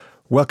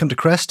Welcome to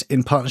Crest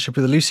in partnership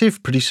with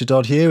Elusive. Producer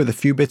Dodd here with a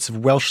few bits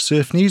of Welsh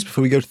surf news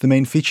before we go to the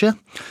main feature.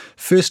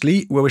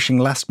 Firstly, we're wishing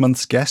last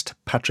month's guest,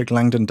 Patrick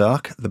Langdon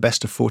Dark, the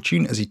best of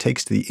fortune as he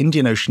takes to the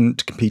Indian Ocean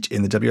to compete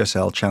in the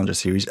WSL Challenger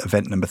Series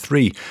event number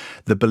 3,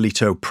 the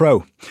Bolito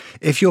Pro.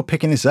 If you're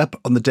picking this up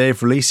on the day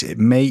of release, it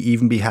may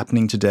even be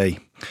happening today.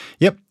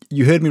 Yep,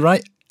 you heard me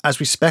right. As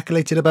we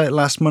speculated about it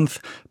last month,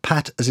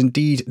 Pat has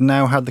indeed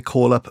now had the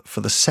call-up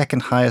for the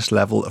second highest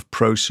level of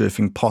pro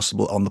surfing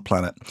possible on the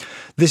planet.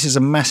 This is a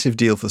massive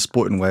deal for the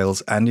sport in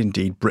Wales and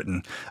indeed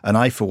Britain, and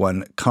I, for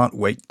one, can't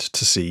wait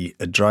to see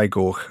a dry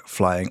gorge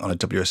flying on a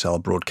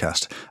WSL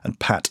broadcast, and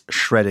Pat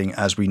shredding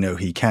as we know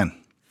he can.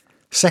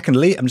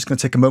 Secondly, I'm just going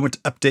to take a moment to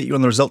update you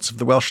on the results of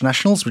the Welsh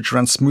Nationals, which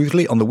ran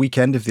smoothly on the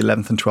weekend of the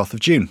 11th and 12th of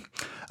June.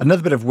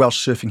 Another bit of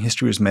Welsh surfing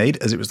history was made,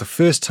 as it was the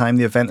first time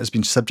the event has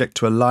been subject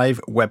to a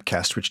live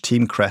webcast, which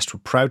Team Crest were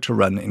proud to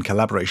run in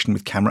collaboration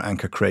with camera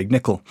anchor Craig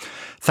Nicol.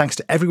 Thanks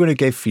to everyone who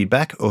gave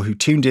feedback, or who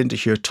tuned in to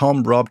hear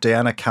Tom, Rob,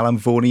 Diana, Callum,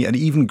 Vorney, and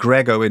even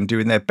Greg Owen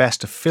doing their best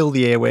to fill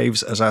the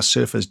airwaves as our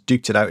surfers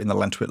duked it out in the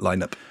Lantwit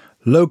lineup.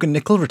 Logan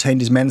Nicol retained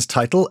his men's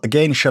title,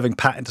 again shoving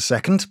Pat into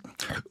second.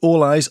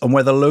 All eyes on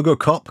whether Logo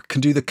Cop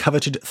can do the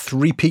coveted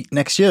three-peat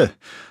next year.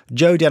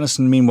 Joe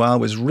Dennison, meanwhile,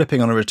 was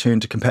ripping on a return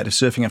to competitive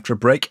surfing after a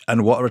break,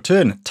 and what a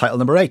return, title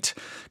number 8.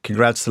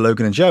 Congrats to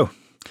Logan and Joe.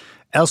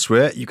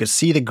 Elsewhere, you could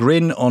see the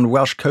grin on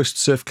Welsh Coast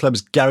Surf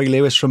Club's Gary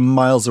Lewis from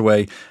miles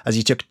away as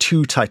he took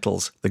 2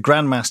 titles, the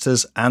Grand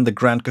Masters and the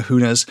Grand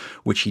Kahunas,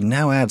 which he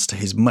now adds to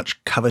his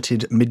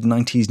much-coveted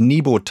mid-90s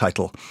kneeboard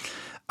title.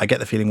 I get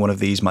the feeling one of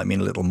these might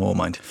mean a little more,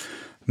 mind.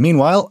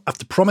 Meanwhile,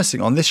 after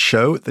promising on this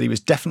show that he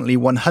was definitely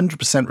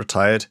 100%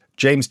 retired,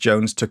 James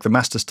Jones took the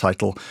Masters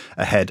title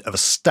ahead of a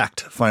stacked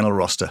final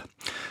roster.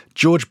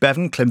 George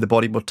Bevan claimed the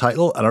bodyboard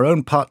title and our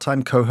own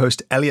part-time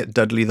co-host Elliot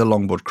Dudley the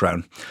longboard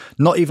crown.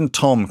 Not even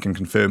Tom can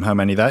confirm how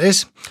many that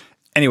is.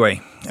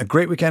 Anyway, a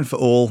great weekend for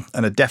all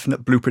and a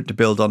definite blueprint to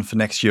build on for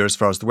next year as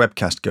far as the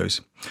webcast goes.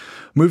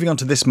 Moving on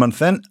to this month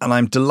then, and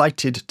I'm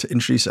delighted to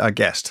introduce our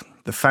guest,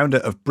 the founder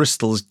of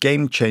Bristol's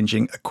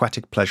game-changing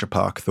aquatic pleasure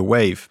park, The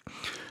Wave.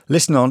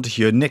 Listen on to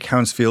hear Nick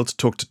Hounsfield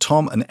talk to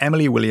Tom and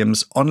Emily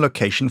Williams on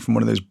location from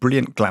one of those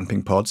brilliant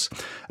glamping pods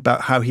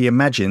about how he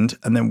imagined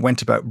and then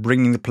went about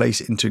bringing the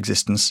place into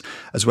existence,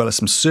 as well as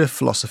some surf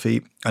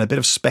philosophy and a bit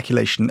of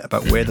speculation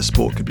about where the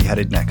sport could be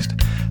headed next.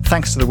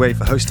 Thanks to The Wave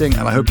for hosting,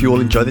 and I hope you all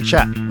enjoy the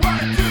chat.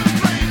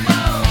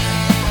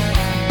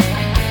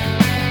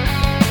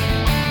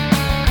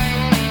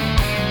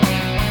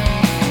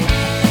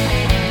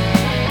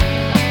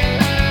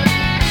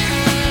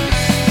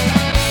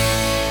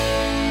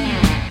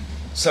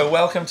 So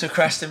welcome to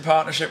Crest in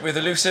partnership with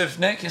Elusive.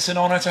 Nick, it's an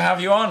honour to have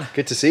you on.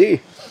 Good to see you.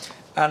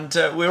 And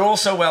we're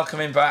also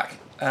welcoming back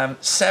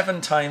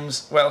 7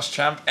 times Welsh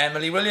champ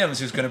Emily Williams,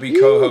 who's going to be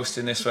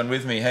co-hosting this one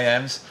with me. Hey,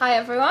 Ems. Hi,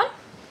 everyone.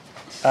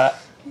 And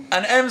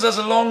Ems has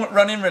a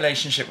long-running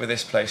relationship with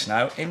this place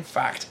now. In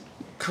fact,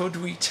 could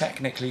we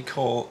technically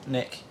call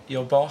Nick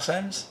your boss,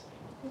 Ems?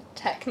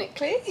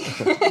 Technically.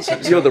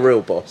 You're the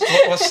real boss.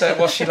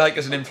 What's she like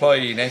as an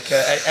employee, Nick?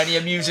 Any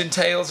amusing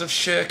tales of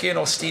shirking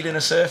or stealing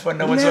a surf when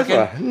no one's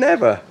looking?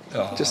 Never.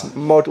 Oh. Just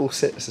model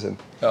citizen.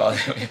 Oh,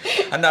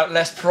 and now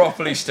let's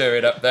properly stir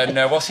it up then.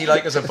 What's he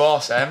like as a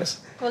boss,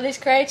 Ems? Well, he's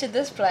created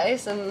this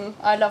place and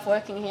I love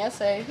working here,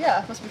 so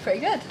yeah, it must be pretty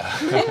good.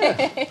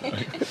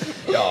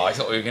 Oh, I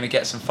thought we were going to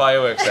get some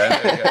fireworks then.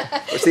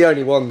 It's the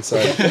only one, so.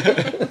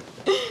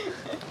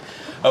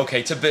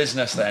 Okay, to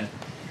business then.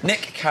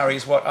 Nick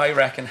carries what I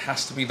reckon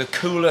has to be the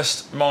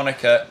coolest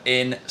moniker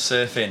in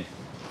surfing,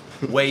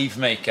 Wave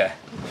Maker.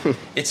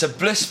 It's a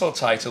blissful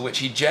title which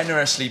he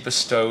generously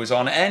bestows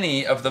on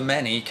any of the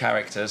many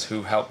characters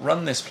who help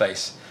run this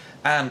place.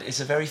 And it's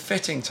a very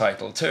fitting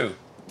title too.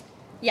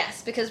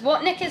 Yes, because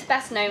what Nick is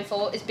best known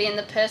for is being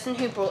the person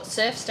who brought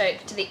Surf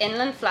Stoke to the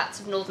inland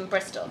flats of northern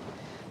Bristol.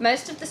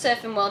 Most of the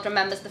surfing world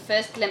remembers the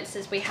first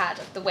glimpses we had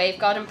of the Wave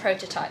Garden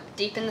prototype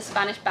deep in the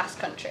Spanish Basque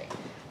Country,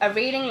 a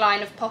reeling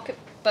line of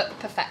pocketbook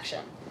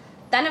perfection.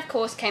 Then of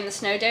course came the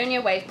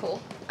Snowdonia wave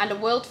pool, and a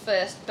world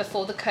first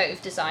before the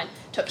Cove design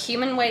took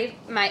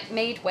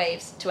human-made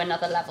waves to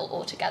another level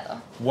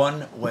altogether.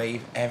 1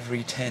 wave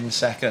every 10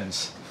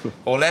 seconds,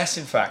 or less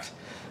in fact,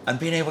 and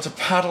being able to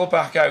paddle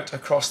back out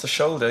across the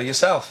shoulder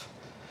yourself.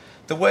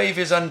 The Wave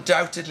is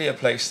undoubtedly a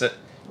place that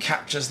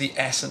captures the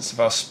essence of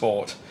our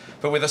sport,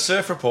 but with a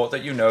surf report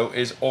that you know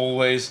is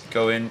always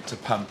going to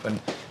pump. And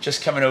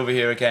just coming over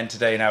here again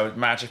today now,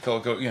 magical,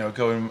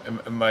 going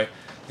in my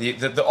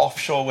the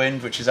offshore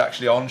wind, which is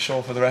actually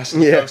onshore for the rest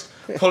of the coast,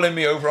 pulling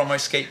me over on my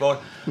skateboard.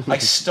 I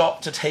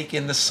stopped to take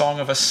in the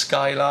song of a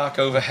skylark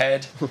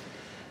overhead.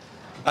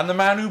 And the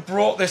man who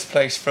brought this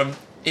place from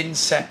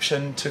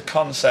inception to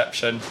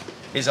conception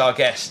is our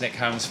guest, Nick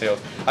Hounsfield.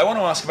 I want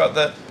to ask about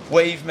the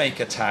Wave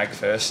Maker tag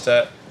first.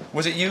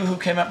 Was it you who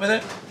came up with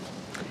it?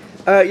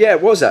 Yeah,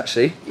 it was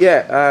actually.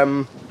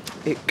 Yeah,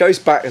 it goes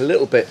back a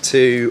little bit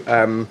to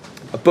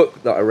a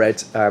book that I read,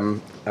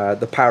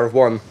 The Power of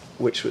One,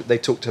 which they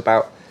talked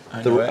about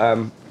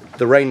the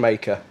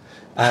Rainmaker.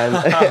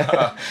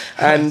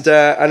 and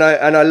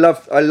I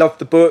loved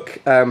the book.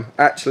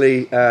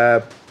 Actually,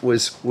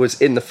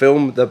 was in the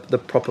film, the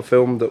proper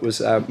film that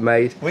was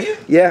made. Were you?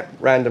 Yeah,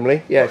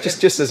 randomly. Yeah,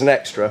 just as an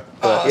extra.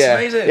 But that's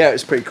amazing. Yeah, it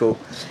was pretty cool.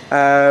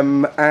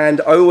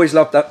 And I always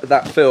loved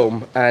that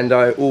film, and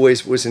I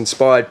always was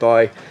inspired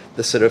by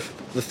the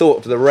thought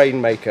of the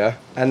Rainmaker,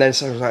 and then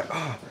so I was like,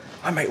 oh,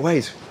 I make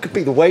waves, could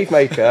be the Wave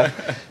Maker.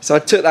 So I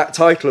took that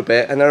title a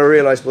bit, and then I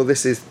realised, well,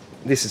 this is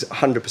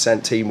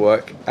 100%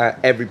 teamwork.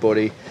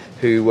 Everybody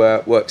who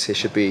works here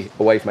should be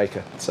a Wave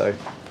Maker. So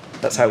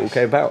that's how it all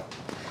came about.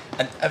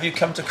 And have you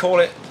come to call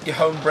it your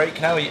home break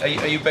now? Are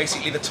you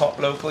basically the top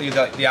local? You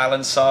like the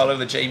Alan Sarlo,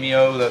 the Jamie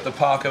O, the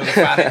Parko, the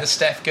Fanny, the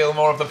Steph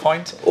Gilmore of the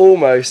Point?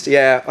 Almost,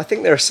 yeah. I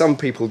think there are some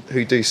people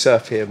who do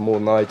surf here more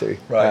than I do.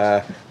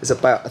 Right. There's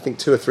about, I think,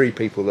 2 or 3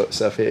 people that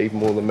surf here even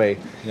more than me.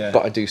 Yeah.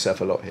 But I do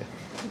surf a lot here.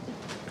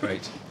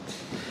 Great.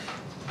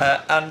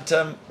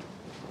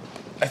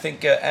 I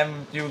think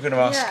you were going to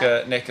ask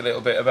Nick a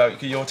little bit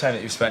about your time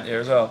that you've spent here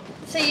as well.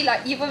 So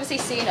you've obviously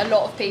seen a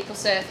lot of people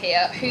surf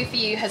here. Who for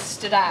you has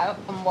stood out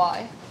and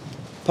why?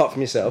 Apart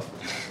from yourself.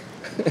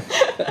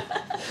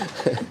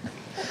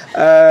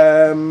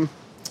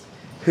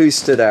 Who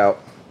stood out?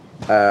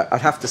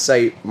 I'd have to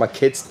say my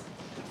kids,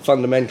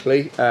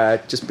 fundamentally.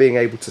 Just being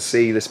able to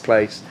see this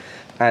place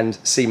and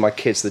see my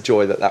kids, the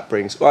joy that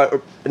brings.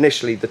 Well,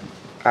 initially, the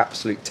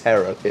absolute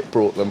terror it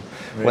brought them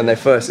when they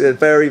the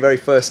very, very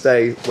first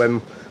day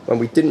when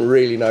we didn't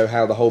really know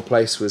how the whole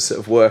place was sort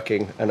of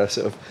working, and I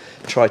sort of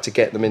tried to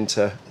get them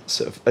into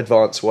sort of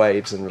advanced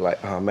waves, and we're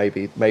like, oh,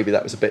 maybe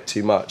that was a bit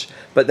too much.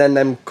 But then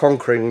them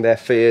conquering their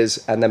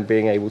fears and then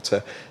being able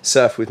to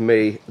surf with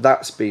me,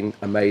 that's been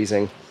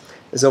amazing.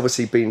 There's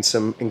obviously been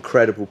some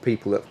incredible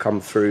people that have come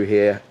through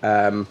here.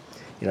 A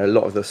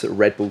lot of the sort of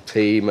Red Bull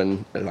team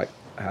and like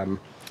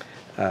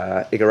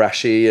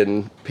Igarashi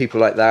and people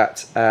like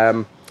that.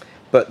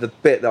 But the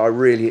bit that I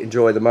really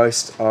enjoy the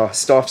most are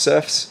staff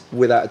surfs,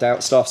 without a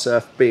doubt. Staff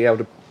surf, being able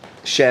to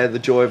share the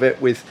joy of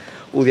it with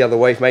all the other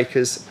wave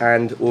makers,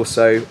 and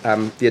also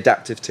the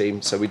adaptive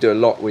team. So we do a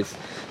lot with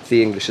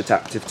the English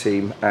adaptive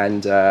team,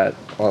 and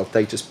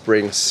they just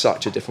bring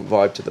such a different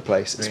vibe to the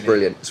place. It's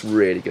brilliant. It's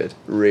really good.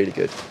 Really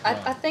good.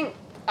 I think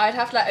I'd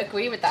have to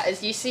agree with that.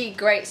 Is you see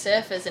great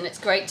surfers, and it's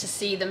great to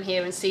see them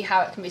here and see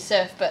how it can be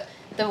surfed. But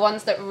the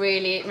ones that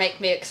really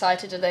make me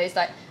excited are those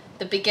like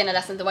the beginner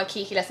lessons, the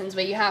Waikiki lessons,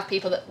 where you have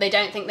people that they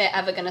don't think they're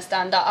ever going to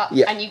stand up,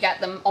 and you get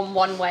them on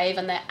one wave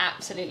and they're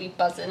absolutely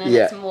buzzing, and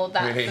it's more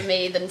that for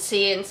me than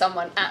seeing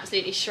someone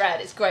absolutely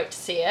shred. It's great to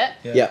see it,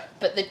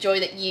 but the joy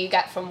that you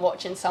get from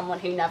watching someone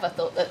who never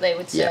thought that they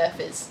would surf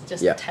is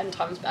just 10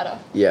 times better.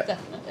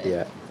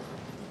 Definitely.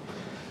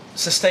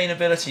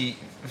 Sustainability,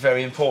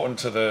 very important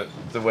to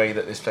the way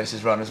that this place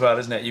is run as well,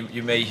 isn't it?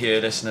 You may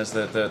hear, listeners,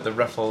 the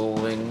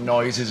ruffling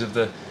noises of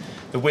the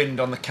wind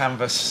on the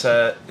canvas.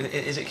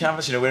 Is it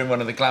canvas? We're in one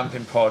of the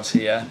glamping pods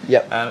here.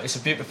 It's a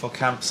beautiful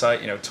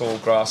campsite, tall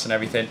grass and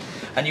everything.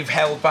 And you've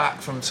held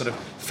back from sort of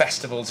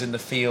festivals in the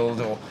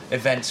field or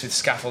events with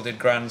scaffolded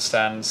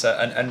grandstands.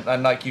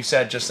 And like you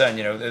said just then,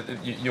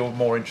 you're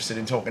more interested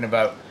in talking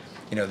about,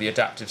 the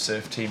adaptive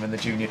surf team and the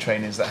junior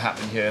trainings that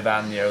happen here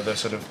than, the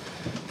sort of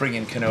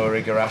bringing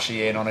Kanoa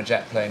Igarashi in on a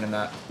jet plane and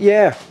that.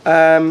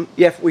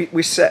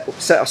 We set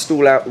our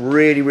stall out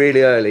really,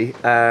 really early.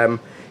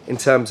 In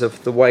terms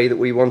of the way that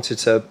we wanted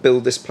to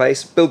build this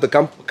place, build the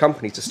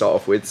company to start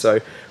off with. So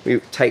we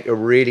take a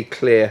really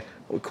clear,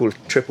 what we call a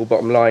triple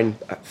bottom line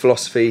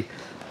philosophy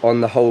on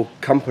the whole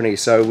company.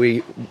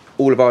 So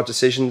all of our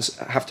decisions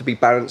have to be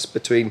balanced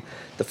between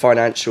the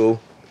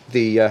financial,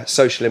 the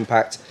social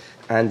impact,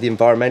 and the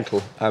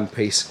environmental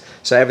piece.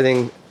 So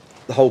everything,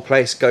 the whole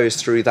place goes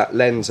through that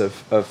lens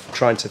of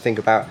trying to think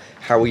about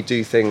how we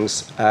do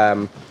things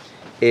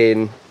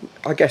in,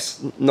 I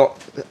guess, not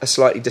a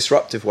slightly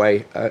disruptive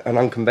way, an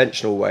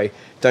unconventional way.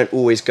 Don't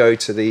always go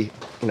to the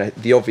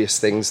obvious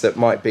things that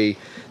might be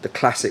the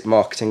classic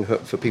marketing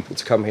hook for people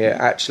to come here.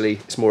 Actually,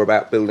 it's more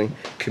about building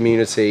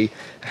community.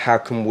 How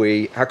can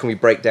we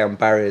break down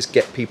barriers,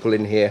 get people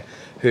in here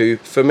who,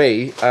 for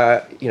me,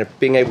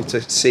 being able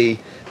to see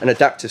an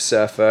adaptive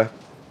surfer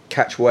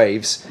catch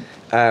waves,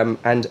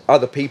 and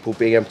other people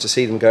being able to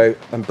see them go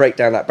and break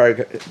down that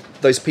barrier.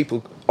 Those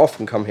people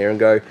often come here and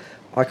go,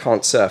 I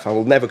can't surf, I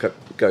will never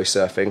go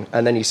surfing.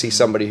 And then you see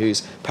somebody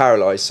who's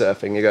paralysed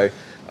surfing, you go,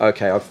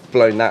 okay, I've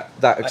blown that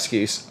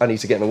excuse, I need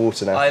to get in the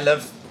water now. I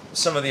love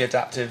some of the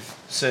adaptive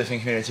surfing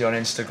community on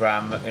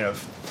Instagram,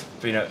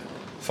 being a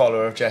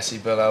follower of Jesse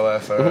Billower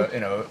for,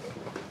 a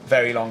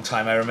very long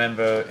time. I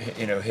remember,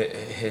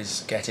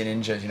 his getting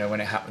injured, when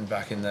it happened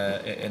back in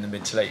the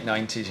mid to late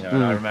 90s,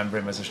 and I remember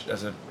him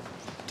as a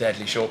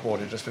deadly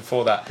shortboarder just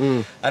before that.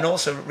 And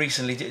also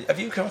recently, have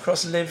you come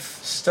across Liv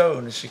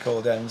Stone, as she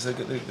called them,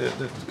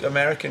 the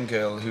American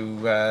girl who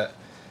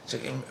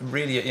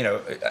really,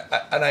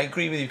 and I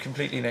agree with you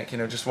completely, Nick,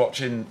 just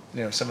watching,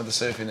 some of the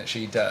surfing that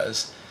she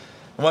does.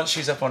 And once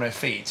she's up on her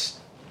feet,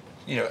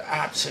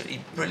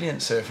 absolutely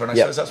brilliant surfer, and I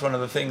Yep. suppose that's one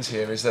of the things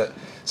here is that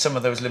some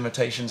of those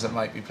limitations that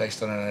might be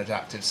placed on an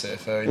adaptive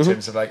surfer in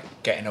terms of like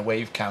getting a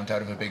wave count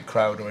out of a big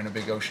crowd or in a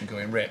big ocean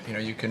going rip,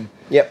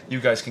 you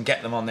guys can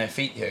get them on their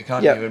feet here,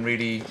 can't Yep. you, and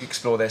really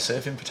explore their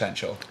surfing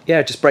potential.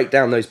 Yeah, just break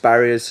down those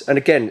barriers. And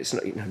again, it's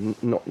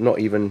not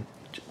even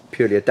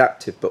purely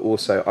adaptive, but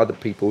also other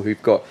people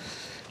who've got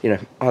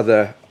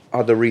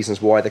other reasons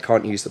why they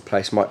can't use the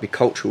place. Might be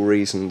cultural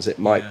reasons. It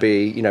might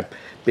be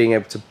being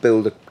able to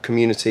build a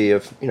community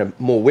of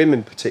more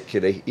women,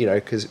 particularly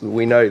because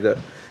we know that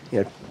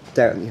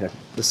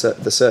the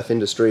surf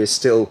industry is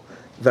still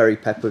very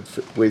peppered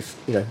with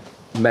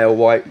male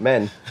white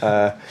men.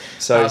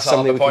 So That's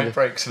how the point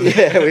breaks.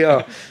 Yeah, we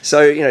are.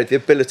 So the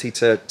ability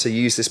to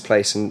use this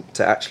place and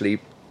to actually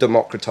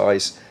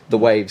democratise the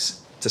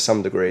waves to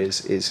some degree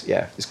is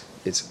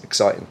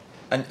exciting.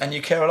 And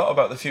you care a lot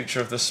about the future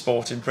of the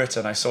sport in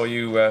Britain. I saw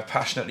you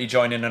passionately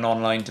join in an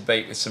online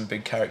debate with some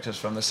big characters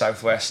from the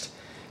Southwest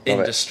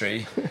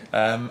industry,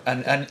 and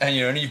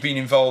you've been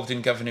involved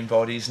in governing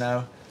bodies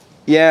now.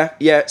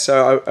 Yeah.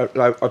 So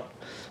I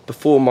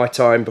before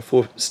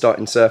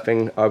starting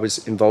surfing, I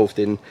was involved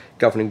in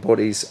governing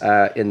bodies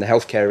in the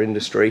healthcare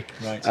industry.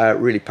 Right.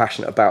 Really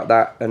passionate about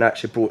that, and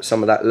actually brought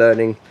some of that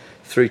learning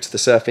through to the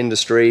surf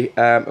industry.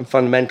 And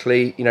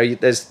fundamentally,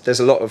 there's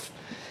a lot of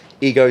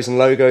egos and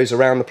logos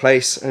around the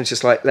place, and it's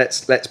just like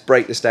let's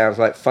break this down. It's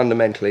like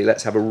fundamentally,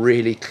 let's have a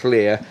really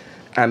clear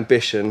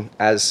ambition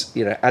as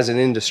an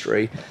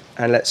industry,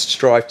 and let's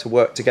strive to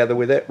work together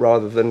with it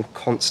rather than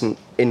constant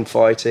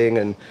infighting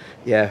and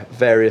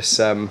various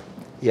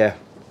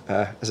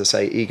as I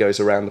say, egos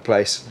around the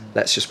place.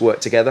 Let's just work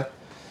together.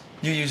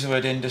 You use the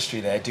word industry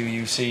there. Do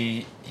you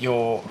see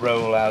your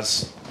role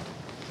as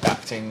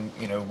acting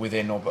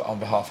within or on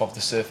behalf of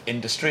the surf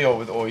industry, or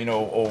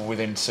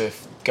within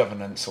surf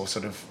governance, or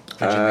sort of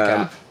bridging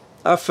the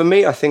gap? For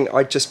me, I think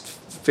I just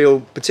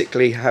feel,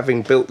 particularly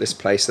having built this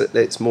place, that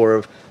it's more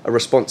of a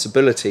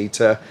responsibility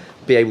to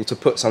be able to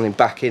put something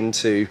back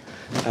into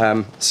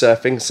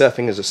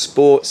surfing as a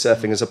sport,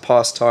 surfing as a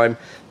pastime,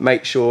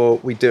 make sure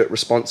we do it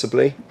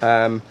responsibly,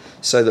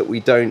 so that we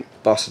don't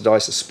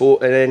bastardise the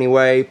sport in any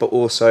way, but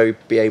also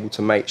be able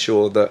to make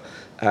sure that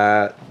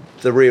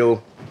the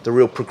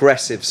real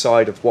progressive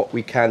side of what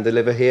we can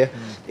deliver here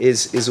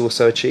is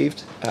also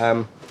achieved,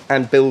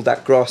 and build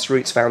that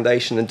grassroots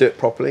foundation and do it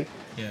properly.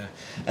 Yeah.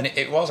 And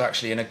it was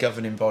actually in a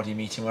governing body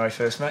meeting where I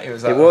first met you. It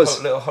was that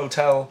little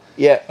hotel,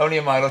 only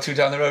a mile or two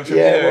down the road from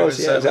here. It was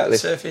exactly.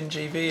 Surfing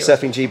GB.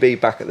 Surfing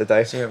GB back at the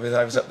day. So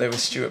I was up there with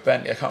Stuart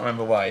Bentley. I can't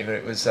remember why, but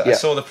it was. I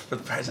saw the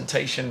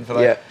presentation for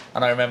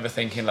and I remember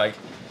thinking like,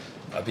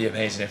 that'd be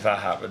amazing if that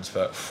happens,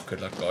 but good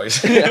luck,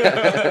 boys.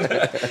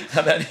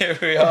 And then here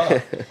we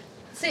are.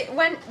 So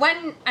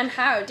when and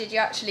how did you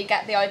actually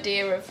get the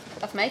idea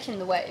of making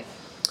the wave?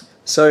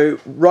 So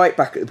right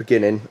back at the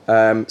beginning,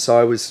 so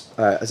I was,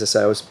 as I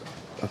say, I've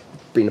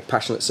been a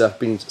passionate surfer,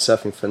 been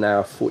surfing for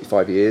now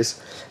 45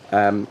 years,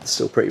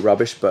 still pretty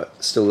rubbish,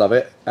 but still love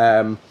it.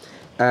 But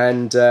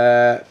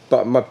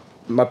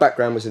my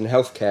background was in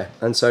healthcare,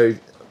 and so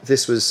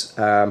this was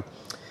a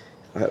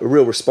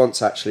real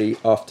response actually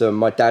after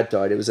my dad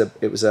died. It was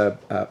a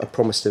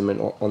promise to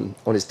him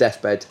on his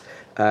deathbed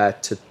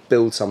to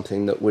build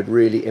something that would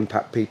really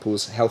impact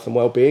people's health and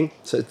well-being.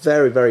 So it's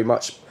very, very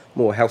much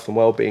more health and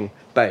well-being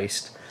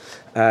based,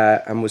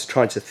 and was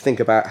trying to think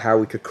about how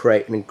we could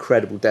create an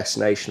incredible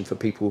destination for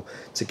people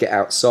to get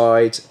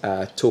outside,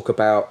 talk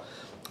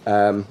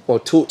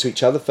to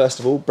each other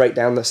first of all, break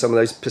down some of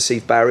those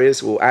perceived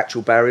barriers or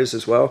actual barriers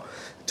as well,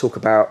 talk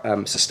about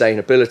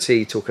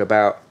sustainability, talk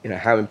about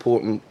how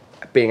important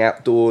being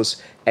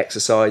outdoors,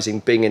 exercising,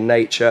 being in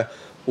nature,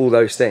 all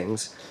those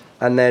things.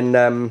 And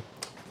then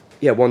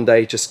one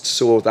day just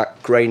saw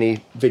that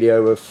grainy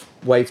video of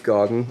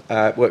Wavegarden.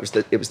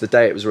 It was the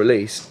day it was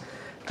released,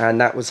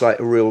 and that was like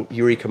a real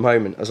eureka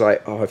moment. I was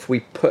like, if we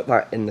put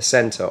that in the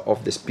centre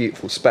of this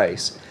beautiful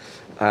space,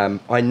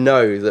 I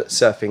know that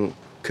surfing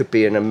could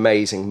be an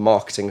amazing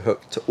marketing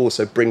hook to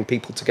also bring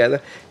people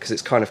together, because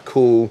it's kind of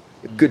cool,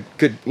 good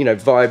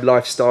vibe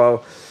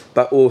lifestyle,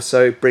 but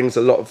also brings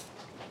a lot of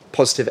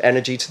positive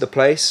energy to the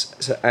place,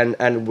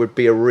 and would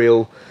be a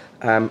real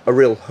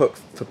hook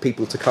for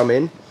people to come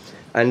in.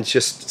 And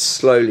just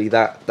slowly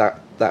that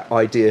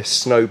idea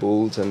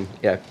snowballed, and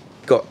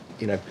got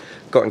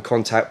in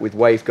contact with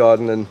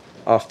Wavegarden, and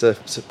after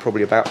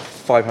probably about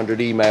 500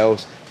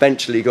 emails,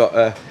 eventually got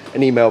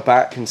an email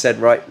back and said,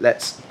 right,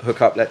 let's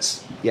hook up,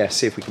 let's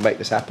see if we can make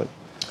this happen.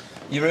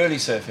 Your early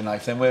surfing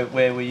life then,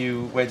 where were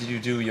you? Where did you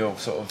do your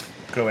sort of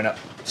growing up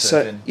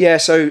surfing?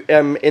 So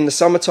in the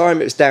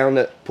summertime it was down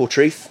at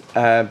Portreath,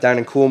 down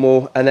in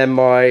Cornwall, and then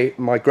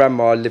my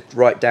grandma lived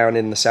right down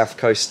in the south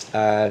coast,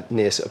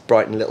 near sort of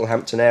Brighton,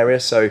 Littlehampton area.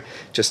 So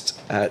just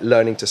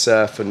learning to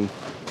surf and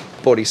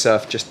body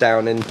surf just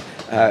down in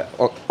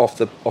off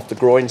the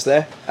groins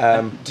there.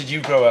 Did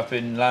you grow up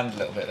inland a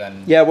little bit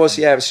then? Yeah, it was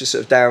just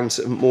sort of down,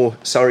 sort of more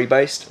Surrey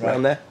based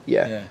around there.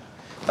 Yeah.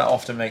 That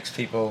often makes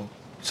people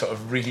sort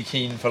of really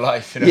keen for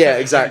life, Yeah,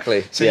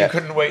 exactly. So you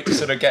couldn't wait to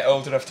sort of get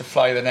old enough to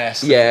fly the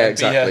nest. Yeah,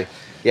 exactly.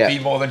 be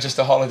more than just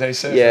a holiday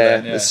surfer. Yeah,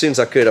 then, as soon as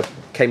I could, I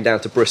came down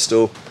to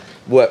Bristol,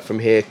 worked from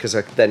here because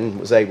I then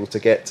was able to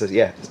get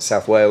to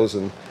South Wales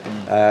and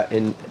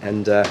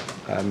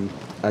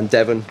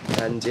Devon,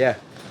 and the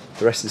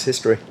rest is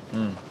history.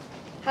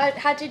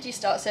 How did you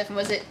start surfing?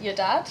 Was it your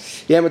dad?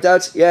 Yeah, my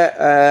dad.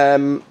 Yeah,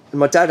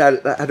 my dad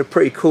had a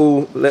pretty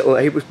cool little.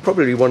 He was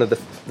probably one of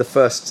the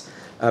first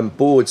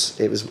boards.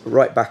 It was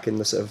right back in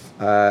the sort of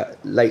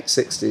late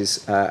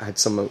 '60s. Had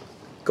someone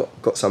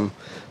got some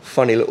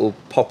funny little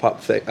pop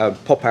out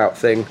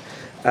thing.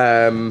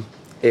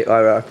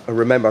 I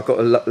remember I got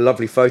a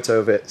lovely photo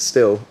of it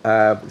still.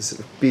 It's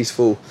a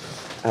beautiful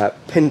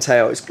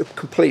pintail. It's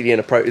completely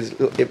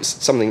inappropriate. It was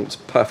something that was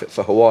perfect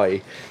for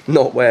Hawaii,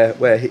 not where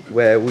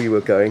we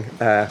were going.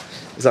 It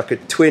was like a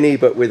twinny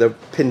but with a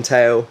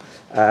pintail,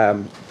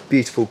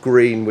 beautiful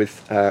green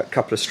with a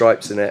couple of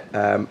stripes in it,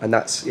 and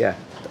that's the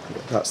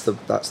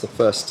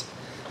first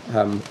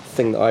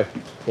thing that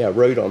I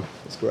rode on.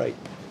 It's great.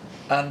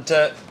 And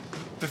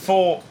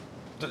before,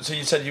 so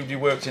you said you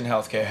worked in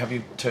healthcare. Have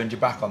you turned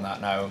your back on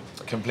that now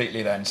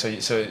completely? Then, so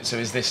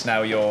is this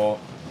now your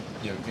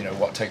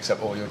what takes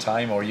up all your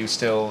time, or are you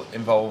still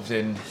involved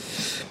in?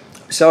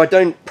 So I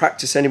don't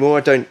practice anymore.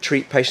 I don't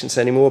treat patients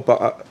anymore.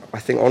 But I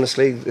think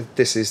honestly,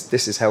 this is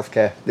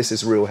healthcare. This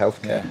is real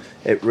healthcare.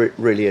 Yeah. It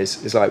really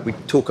is. It's like we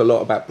talk a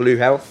lot about blue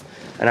health,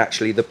 and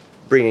actually the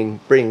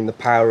bringing the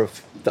power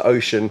of the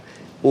ocean,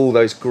 all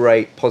those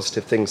great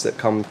positive things that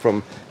come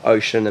from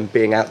ocean and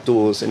being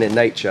outdoors and in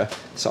nature.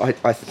 So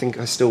I think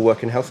I still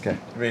work in healthcare.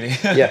 Really?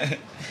 Yeah.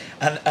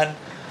 And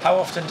how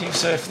often do you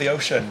surf the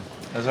ocean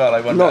as well?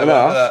 I wonder.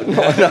 Not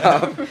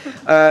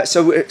enough.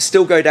 So we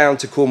still go down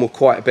to Cornwall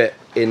quite a bit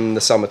in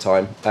the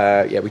summertime.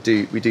 We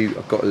do.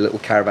 I've got a little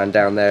caravan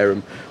down there,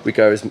 and we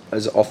go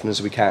as often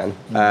as we can.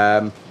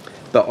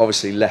 But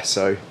obviously less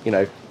so.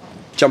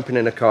 Jumping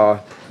in a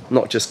car,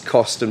 not just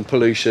cost and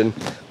pollution,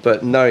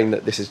 but knowing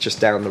that this is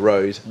just down the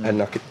road,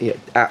 and it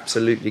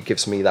absolutely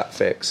gives me that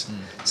fix.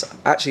 So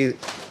actually,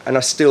 and I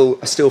still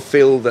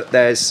feel that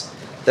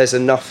there's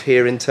enough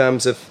here in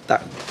terms of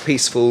that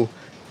peaceful,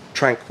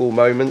 tranquil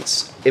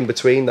moments in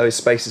between, those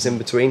spaces in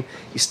between.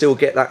 You still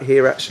get that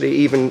here actually,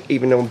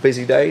 even on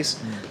busy days,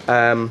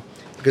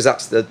 because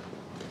that's the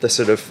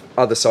sort of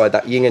other side,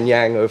 that yin and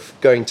yang of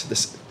going to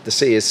the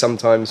sea is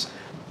sometimes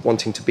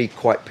wanting to be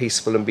quite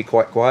peaceful and be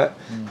quite quiet,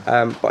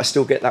 but I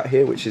still get that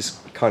here, which is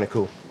kind of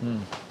cool.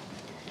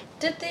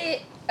 Did the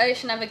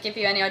ocean ever give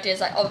you any ideas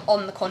like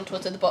on the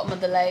contours of the bottom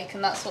of the lake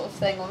and that sort of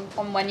thing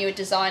on when you were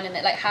designing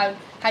it? Like how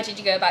did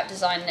you go about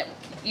designing it?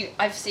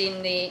 I've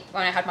seen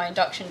when I had my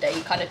induction day,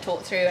 you kind of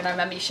talked through, and I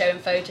remember you showing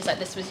photos like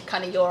this was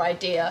kind of your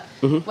idea.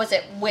 Was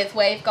it with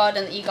Wave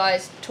Garden that you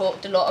guys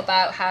talked a lot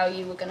about how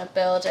you were going to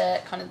build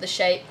it, kind of the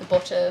shape, the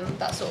bottom,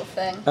 that sort of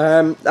thing?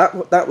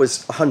 That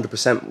was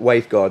 100%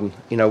 Wave Garden.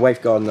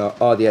 Wave Garden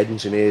are the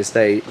engineers.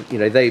 They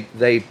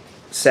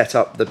set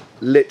up the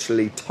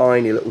literally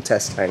tiny little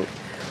test tank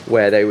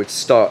where they would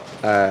start.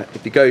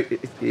 If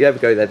you ever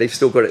go there, they've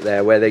still got it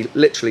there, where they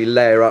literally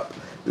layer up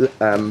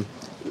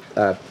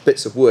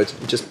bits of wood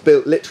and just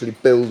literally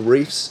build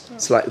reefs.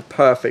 It's like a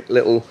perfect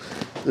little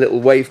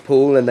wave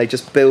pool, and they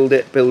just build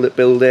it,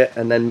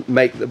 and then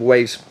make the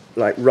waves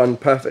like run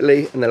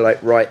perfectly. And they're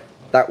like, right,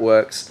 that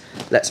works.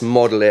 Let's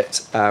model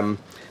it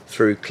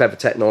through clever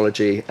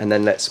technology, and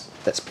then let's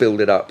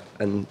build it up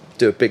and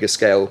do a bigger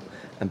scale,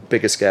 and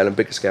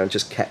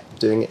just kept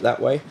doing it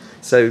that way.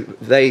 So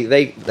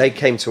they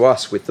came to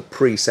us with the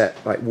preset,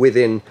 like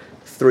within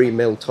 3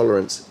 mil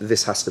tolerance.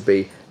 This has to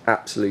be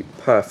absolute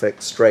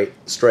perfect straight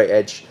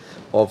edge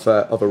of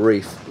a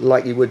reef,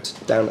 like you would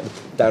down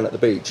at the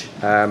beach,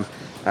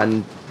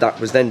 and that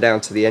was then down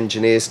to the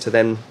engineers to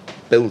then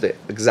build it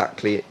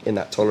exactly in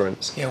that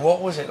tolerance. Yeah, what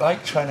was it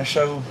like trying to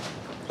show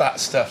that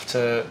stuff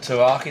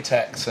to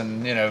architects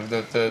and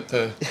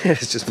the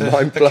it's just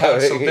mind blowing. The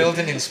council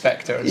building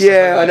inspector and stuff like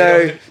that. I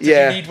know.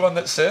 Did you need one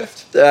that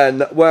surfed?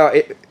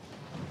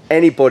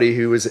 Anybody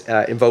who was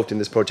involved in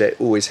this project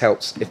always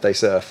helps if they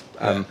surf,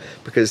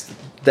 because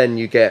then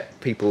you get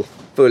people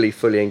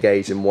fully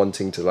engaged in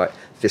wanting to, like,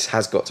 this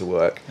has got to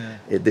work.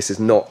 This is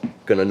not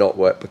going to not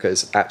work,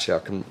 because actually I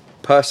can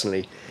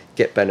personally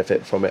get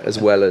benefit from it, as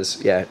well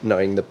as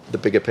knowing the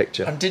bigger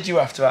picture. And did you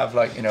have to have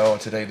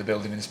today the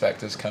building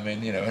inspectors come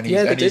in, and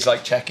he's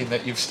like checking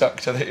that you've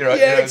stuck to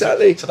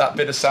exactly to that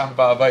bit of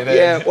sandbar by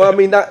there? Yeah, well, I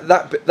mean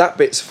that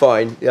bit's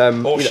fine.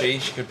 Or she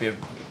could be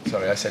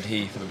sorry, I said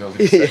he for the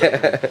building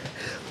inspector.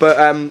 But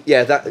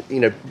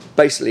that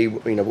basically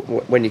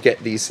when you get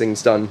these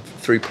things done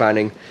through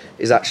planning,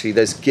 is actually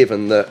there's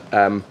given that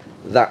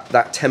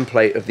that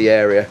template of the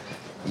area,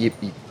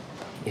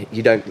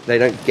 they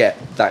don't get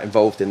that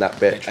involved in that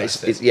bit.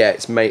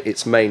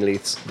 It's mainly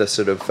the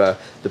sort of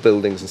the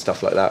buildings and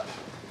stuff like that.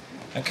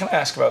 And can I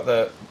ask about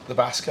the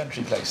Basque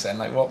Country place then?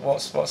 Like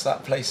what's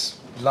that place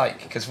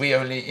like? Because we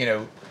only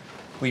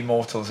we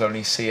mortals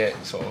only see it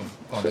sort of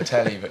on the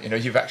telly, but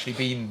you've actually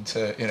been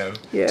to to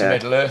Yeah.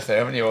 Middle Earth there,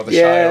 haven't you, or the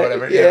Yeah, Shire or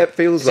whatever? yeah, it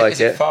feels like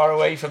Is it. it far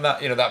away from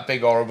that that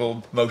big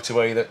horrible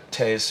motorway that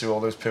tears through all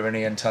those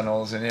Pyrenean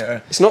tunnels and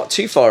It's not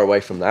too far away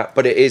from that,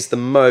 but it is the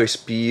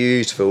most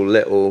beautiful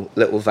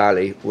little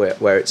valley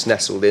where it's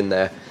nestled in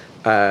there,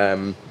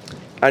 and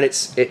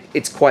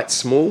it's quite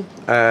small.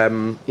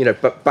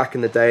 But back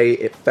in the day,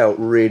 it felt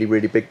really,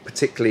 really big,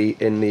 particularly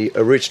in the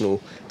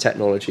original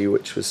technology,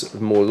 which was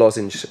more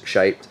lozenge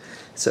shaped.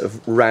 Sort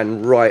of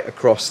ran right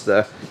across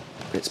the.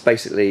 It's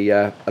basically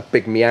a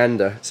big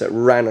meander, so it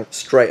ran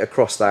straight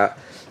across that,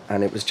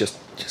 and it was just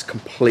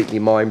completely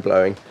mind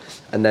blowing.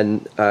 And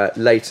then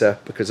later,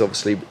 because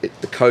obviously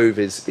the cove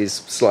is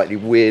slightly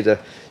weirder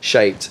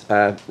shaped,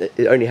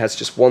 it only has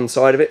just one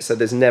side of it, so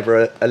there's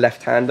never a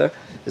left-hander.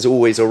 There's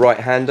always a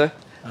right-hander.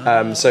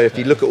 So if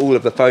you look at all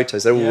of the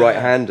photos, they're all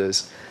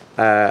right-handers,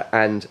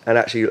 and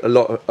actually a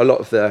lot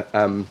of the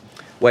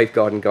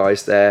Wavegarden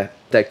guys, they're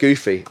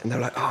goofy, and they're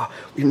like,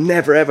 we've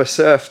never ever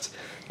surfed,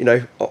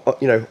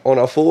 on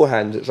our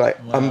forehand. It's like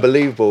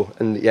unbelievable.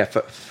 And yeah,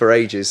 for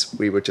ages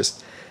we were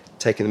just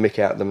taking the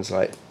mickey out of them. It's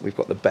like, we've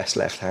got the best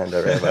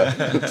left-hander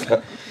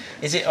ever.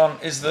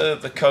 Is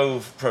the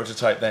Cove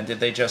prototype then? Did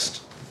they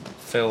just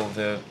fill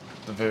the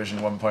version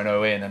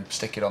 1.0 in and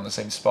stick it on the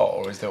same spot,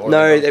 or is there?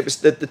 No, it was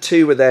the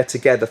two were there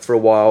together for a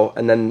while,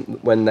 and then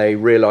when they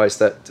realised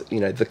that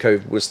the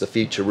Cove was the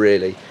future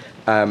really,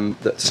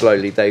 that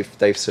slowly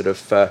they've sort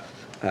of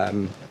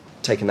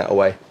taken that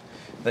away.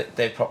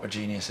 They're proper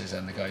geniuses,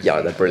 then, the guys.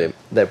 Yeah, they're brilliant.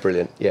 They're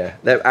brilliant. Yeah,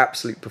 they're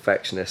absolute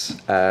perfectionists.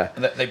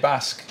 And they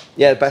Basque.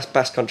 Yeah,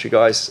 Basque country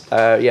guys.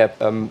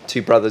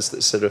 Two brothers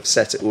that sort of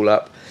set it all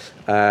up,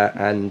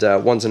 and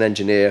one's an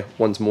engineer,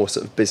 one's more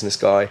sort of business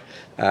guy.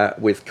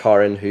 With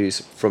Karin,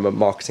 who's from a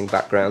marketing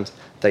background,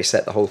 they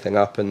set the whole thing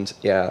up, and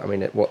yeah, I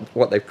mean,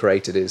 what they've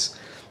created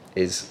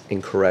is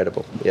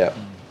incredible. Yeah.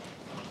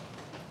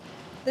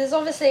 There's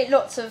obviously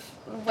lots of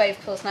wave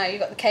pools now.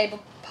 You've got the Cable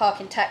Park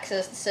in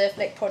Texas, the Surf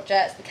Lake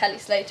projects, the Kelly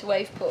Slater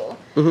wave pool,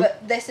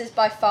 but this is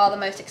by far the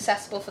most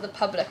accessible for the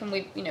public, and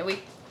we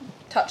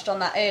touched on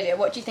that earlier.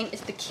 What do you think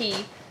is the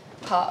key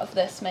part of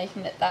this,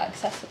 making it that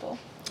accessible?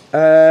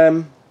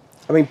 I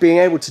mean, being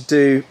able to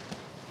do.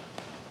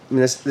 I mean,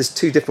 there's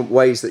two different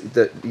ways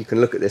that you can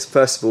look at this.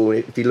 First of all,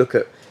 if you look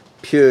at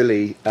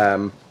purely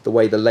the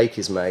way the lake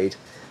is made,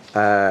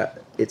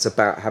 it's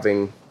about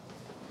having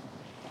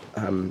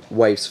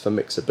waves for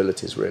mixed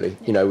abilities, really.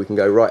 We can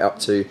go right up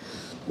to,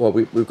 well,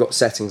 we've got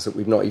settings that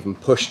we've not even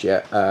pushed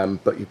yet,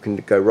 but you can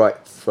go right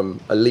from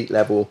elite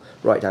level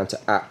right down to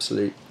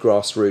absolute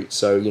grassroots.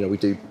 So, we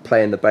do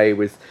play in the bay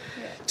with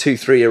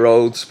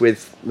 2-3-year-olds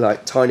with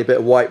like tiny bit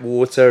of white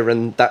water,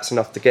 and that's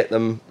enough to get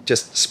them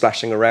just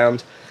splashing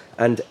around,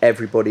 and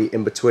everybody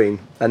in between.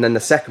 And then the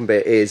second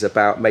bit is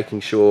about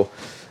making sure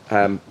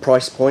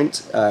price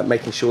point,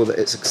 making sure that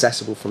it's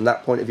accessible from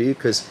that point of view,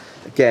 because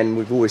again,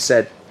 we've always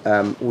said,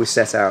 always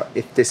set out,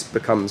 if this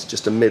becomes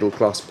just a middle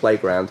class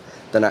playground,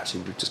 then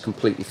actually we've just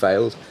completely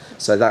failed.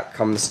 So that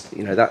comes,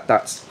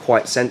 that's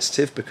quite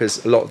sensitive,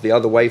 because a lot of the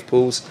other wave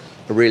pools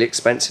are really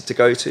expensive to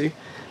go to,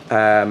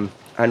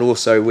 and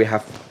also we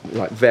have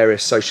like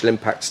various social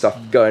impact stuff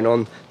going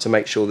on to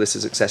make sure this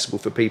is accessible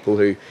for people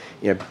who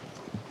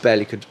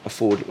barely could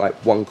afford like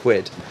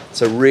 £1.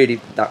 So really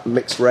that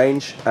mixed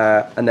range,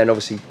 and then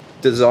obviously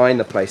design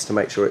the place to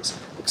make sure it's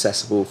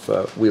accessible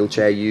for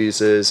wheelchair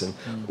users and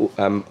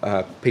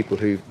people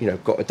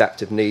who've got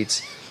adaptive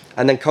needs,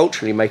 and then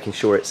culturally making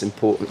sure it's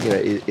important,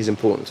 is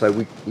important. So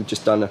we've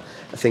just done a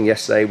thing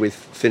yesterday with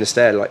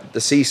Finisterre, like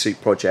the Sea Suit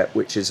project,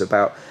 which is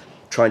about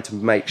trying to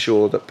make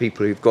sure that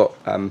people who've got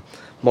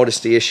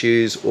modesty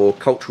issues or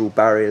cultural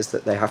barriers,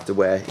 that they have to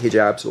wear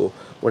hijabs or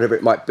whatever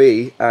it might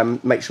be,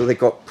 make sure they've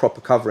got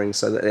proper covering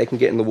so that they can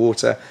get in the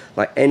water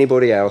like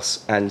anybody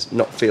else and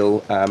not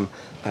feel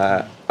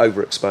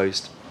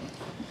overexposed.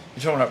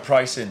 You're talking about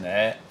pricing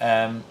there.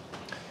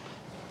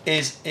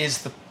 Is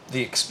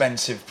the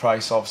expensive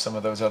price of some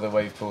of those other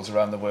wave pools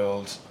around the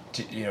world,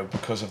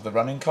 because of the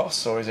running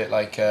costs, or is it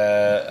like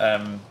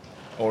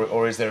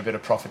or is there a bit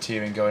of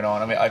profiteering going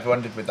on? I mean, I've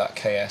wondered with that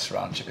KS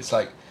ranch if it's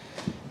like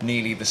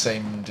nearly the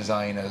same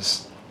design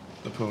as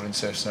the pool in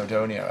Surf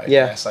Snowdonia, I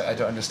guess. Like, I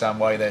don't understand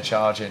why they're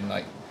charging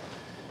like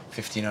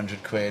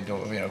 £1,500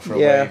 or for a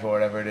wave or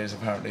whatever it is.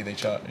 Apparently they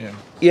charge.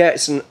 Yeah,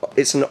 it's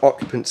an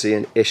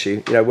occupancy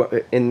issue.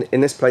 In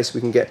this place we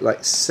can get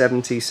like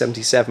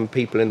 77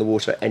 people in the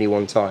water at any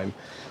one time.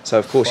 So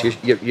of course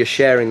you're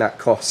sharing that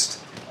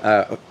cost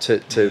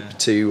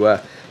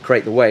to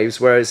create the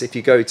waves. Whereas if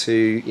you go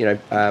to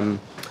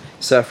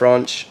Surf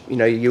Ranch,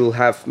 you'll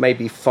have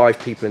maybe 5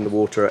 people in the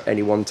water at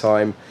any one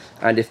time,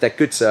 and if they're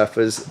good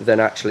surfers, then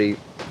actually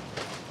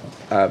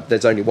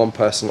there's only one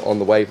person on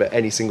the wave at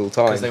any single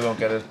time. Because they won't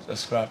get a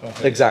scrap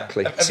off it.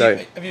 Exactly.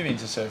 Have you been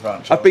to Surf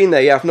Ranch? I've been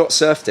there, yeah. I've not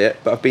surfed it,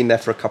 but I've been there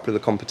for a couple of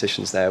the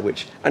competitions there,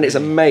 and it's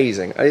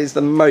amazing. It's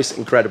the most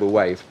incredible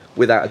wave,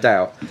 without a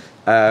doubt.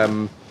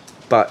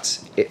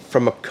 But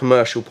from a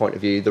commercial point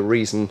of view, the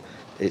reason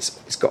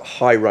It's got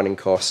high running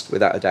costs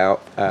without a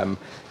doubt.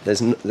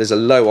 There's a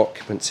low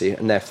occupancy,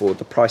 and therefore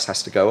the price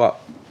has to go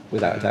up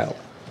without a doubt.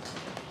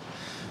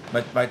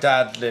 My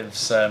dad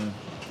lives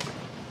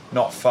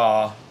not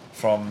far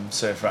from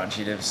Surf Ranch.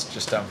 He lives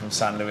just down from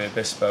San Luis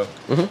Obispo,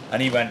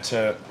 and he went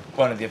to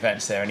one of the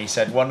events there, and he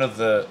said one of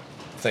the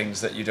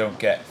things that you don't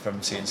get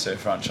from seeing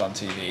Surf Ranch on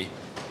TV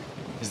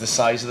is the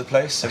size of the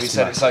place. So he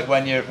said it's like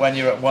when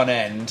you're at one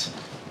end,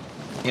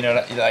 you know,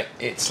 like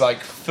it's like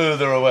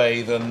further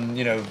away than,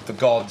 you know, the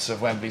gods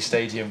of Wembley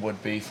Stadium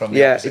would be from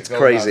the opposite it's goal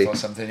crazy mouth or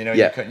something. You know,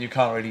 you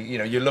can't really, you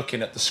know, you're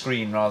looking at the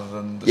screen rather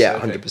than the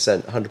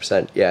surfing.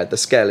 100%. Yeah, the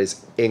scale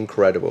is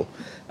incredible,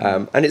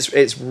 and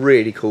it's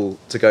really cool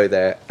to go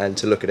there and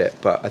to look at it.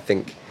 But I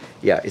think,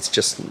 it's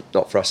just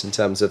not for us in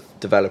terms of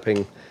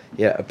developing,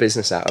 a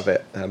business out of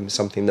it,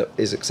 something that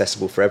is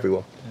accessible for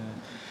everyone.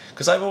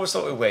 Because I've always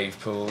thought with wave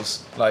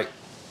pools, like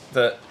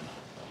that.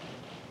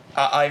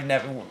 I've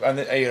never, and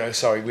you know,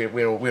 sorry,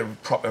 we're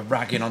proper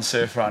ragging on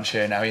Surf Ranch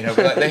here now. You know,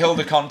 but like, they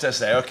hold a contest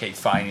there. Okay,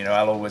 fine. You know,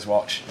 I'll always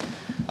watch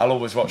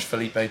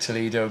Felipe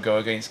Toledo go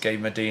against Gabe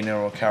Medina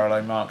or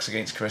Caroline Marks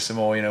against Carissa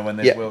Moore. You know, when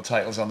there's world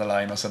titles on the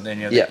line or something.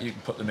 You know, you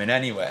can put them in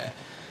anywhere.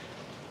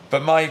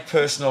 But my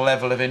personal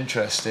level of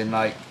interest in,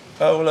 like,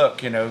 oh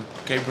look, you know,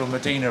 Gabriel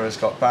Medina has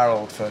got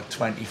barreled for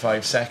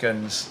 25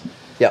 seconds.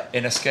 Yeah.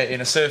 In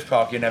a surf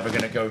park you're never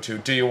going to go to.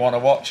 Do you want to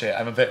watch it?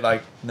 I'm a bit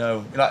like,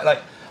 no. Like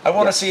I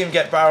want to see him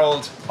get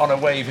barreled on a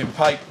wave in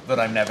pipe that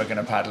I'm never going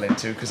to paddle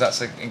into, because that's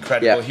an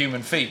incredible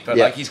human feat. But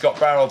like, he's got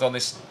barreled on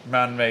this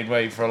man-made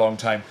wave for a long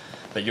time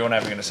that you're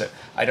never going to surf.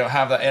 I don't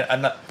have that.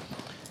 And that,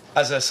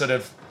 as a sort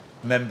of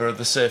member of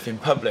the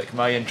surfing public,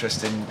 my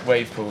interest in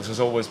wave pools has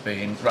always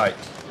been, right,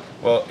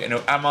 well, you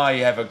know, am I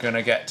ever going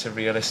to get to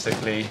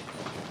realistically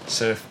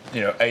surf,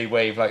 you know, a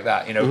wave like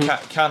that? You know,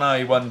 can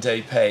I one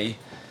day pay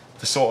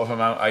the sort of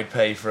amount I'd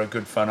pay for a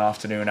good fun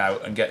afternoon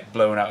out and get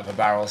blown out of a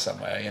barrel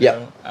somewhere, you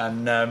know?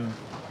 And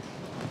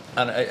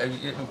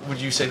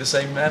would you say the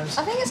same, Mems?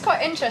 I think it's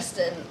quite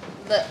interesting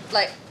that,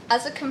 like,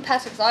 as a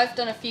competitor, 'cause I've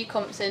done a few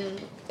comps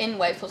in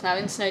wave pools now,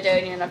 in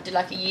Snowdonia, and I've did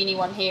like a uni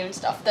one here and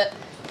stuff, that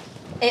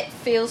it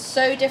feels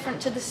so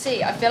different to the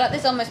sea. I feel like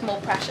there's almost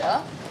more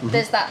pressure.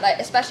 There's that, like,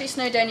 especially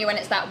Snowdonia when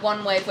it's that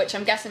one wave, which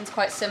I'm guessing is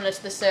quite similar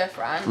to the Surf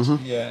Ranch,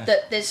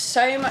 that there's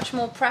so much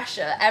more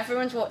pressure.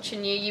 Everyone's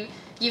watching you.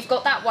 You've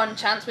got that one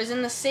chance, whereas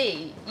in the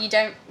sea, you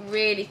don't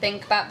really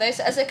think about those.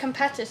 So as a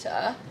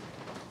competitor,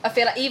 I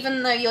feel like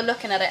even though you're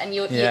looking at it and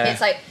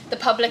it's like the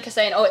public are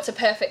saying, oh, it's a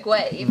perfect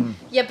wave.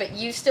 Yeah, but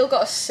you've still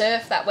got to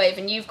surf that wave,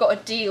 and you've got to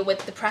deal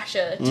with the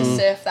pressure to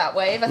surf that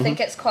wave. I think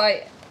it's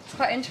quite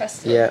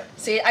interesting. Yeah.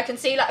 See, I can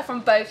see that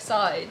from both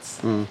sides.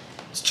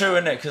 It's true,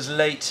 isn't it? Because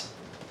late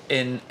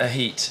in a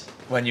heat,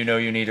 when you know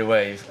you need a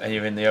wave and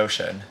you're in the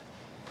ocean,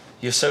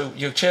 you're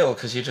chill,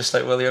 because you're just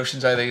like, well, the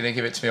ocean's either going to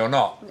give it to me or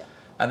not. Yeah.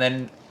 And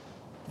then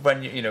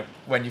when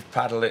when you've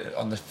paddled it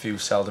on the few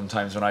seldom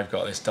times when I've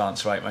got this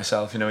dance right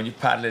myself, you know, when you're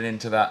paddling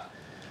into that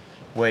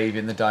wave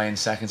in the dying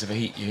seconds of a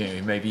heat, you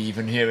know, maybe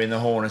even hearing the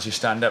horn as you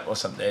stand up or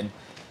something,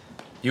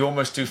 you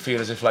almost do feel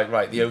as if, like,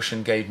 right, the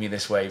ocean gave me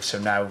this wave, so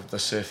now the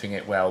surfing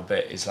it well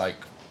bit is like,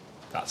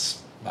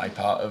 that's my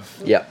part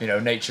of you know,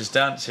 nature's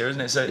dance here,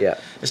 isn't it? So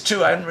it's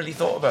true. I hadn't really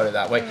thought about it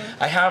that way.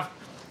 I have.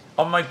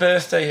 On my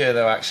birthday here,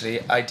 though,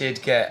 actually, I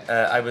did get.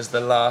 I was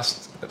the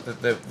last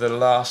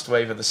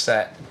wave of the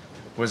set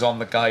was on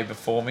the guy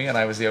before me, and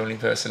I was the only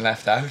person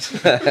left out.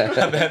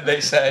 And then they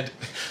said,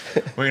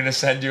 "We're going to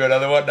send you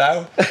another one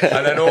now."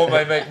 And then all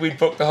my mates, we'd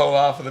booked the whole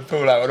half of the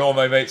pool out, and all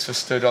my mates were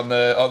stood on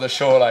the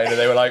shoreline, and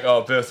they were like,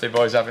 "Oh, birthday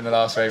boy's having the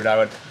last wave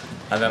now," and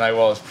then I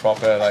was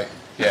proper like,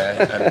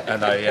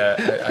 and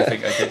I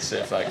think I did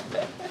surf like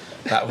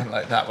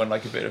that one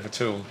like a bit of a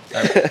tool.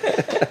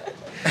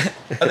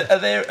 Are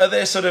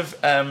there sort of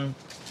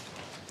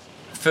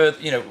further,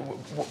 you know,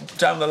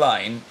 down the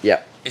line?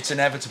 Yeah, it's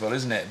inevitable,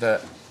 isn't it,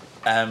 that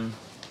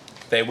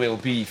there will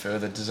be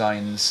further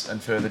designs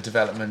and further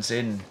developments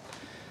in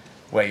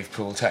wave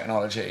pool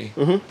technology.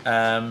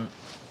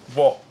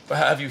 What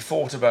have you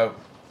thought about,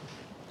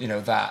 you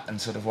know, that,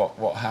 and sort of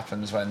what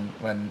happens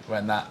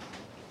when that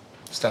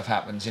stuff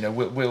happens? You know,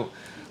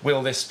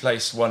 will this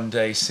place one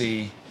day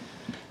see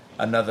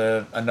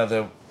another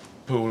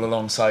pool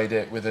alongside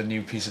it with a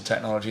new piece of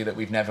technology that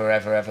we've never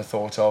ever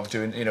thought of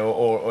doing, you know,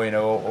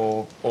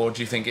 or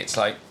do you think it's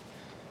like,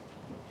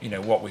 you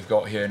know, what we've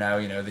got here now,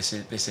 you know, this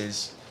is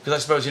because I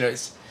suppose, you know,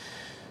 it's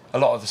a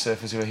lot of the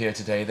surfers who are here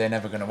today, they're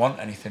never going to want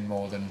anything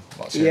more than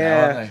what's here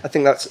now, aren't they? I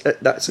think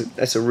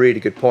that's a really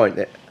good point.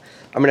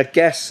 I mean, I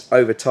guess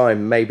over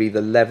time maybe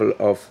the level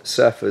of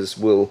surfers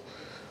will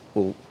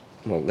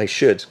they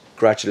should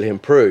gradually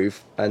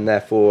improve, and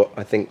therefore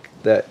I think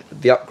that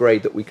the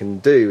upgrade that we can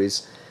do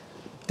is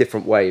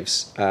different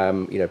waves,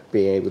 you know,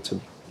 being able to,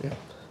 you know,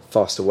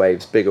 faster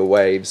waves, bigger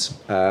waves.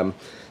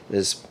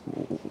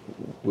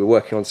 We're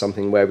working on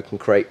something where we can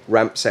create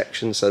ramp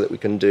sections so that we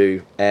can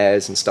do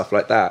airs and stuff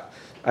like that.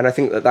 And I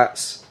think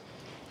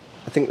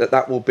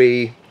that will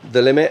be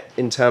the limit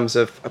in terms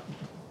of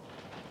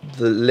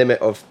the limit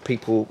of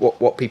people,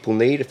 what people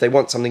need. If they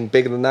want something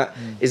bigger than that,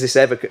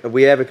 are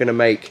we ever going to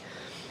make,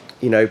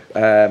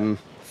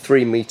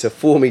 3 meter,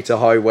 4 meter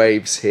high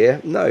waves here?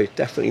 No,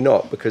 definitely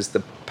not, because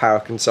the power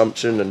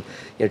consumption and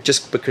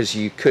just because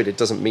you could, it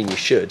doesn't mean you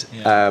should.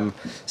 Yeah.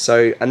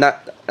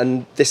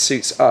 And this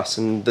suits us,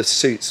 and this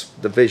suits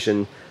the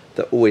vision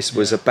that always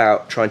was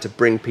about trying to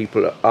bring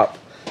people up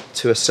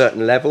to a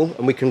certain level,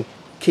 and we can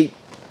keep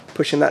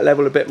pushing that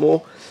level a bit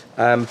more.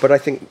 But I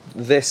think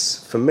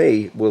this, for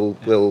me, will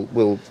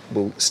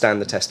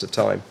stand the test of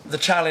time. The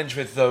challenge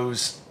with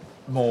those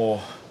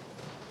more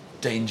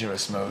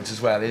dangerous modes as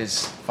well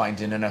is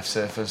finding enough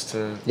surfers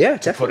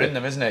to put in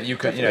them, isn't it? You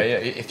could,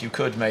 if you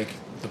could make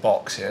the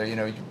box here,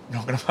 you're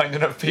not going to find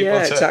enough people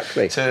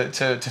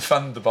to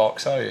fund the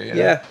box, are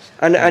you?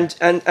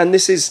 And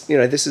this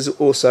is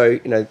also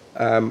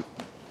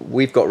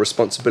we've got a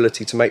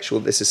responsibility to make sure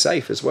this is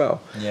safe as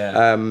well.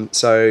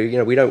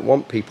 So we don't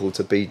want people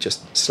to be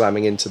just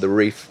slamming into the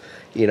reef,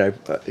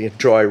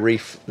 dry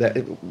reef.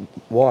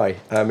 Why?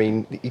 I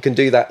mean, you can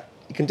do that.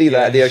 You can do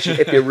that at the ocean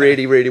if you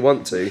really, really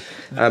want to.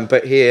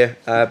 But here,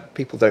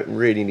 people don't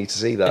really need to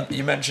see that.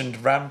 You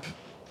mentioned ramp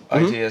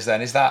ideas.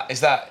 Then is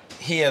that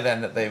here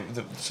then that they?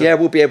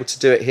 We'll be able to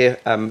do it here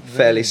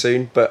fairly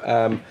soon. But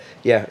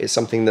it's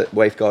something that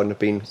Wavegarden have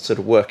been sort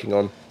of working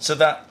on. So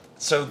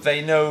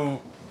they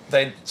know.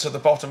 So the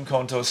bottom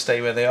contours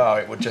stay where they are.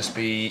 It would just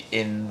be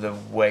in the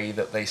way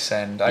that they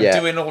send. I'm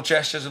doing all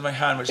gestures with my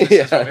hand, which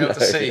listeners won't be able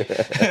to see.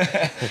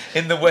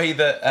 In the way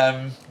that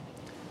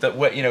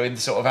in the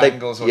sort of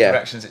angles or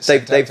directions it's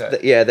sent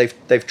out.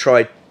 They've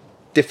tried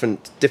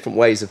different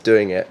ways of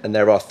doing it, and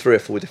there are 3 or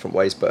 4 different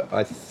ways. But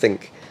I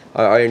think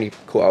I only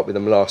caught up with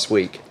them last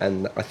week,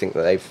 and I think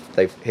that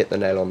they've hit the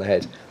nail on the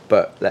head.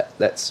 But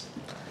let's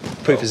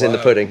proof is in the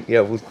pudding. Yeah,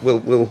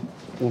 we'll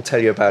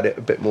tell you about it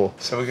a bit more.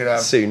 So we're gonna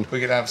have soon.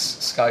 We're gonna have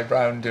Sky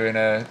Brown doing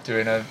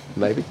a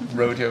maybe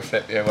rodeo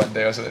flip here one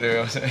day or something.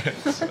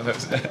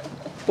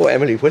 Or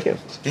Emily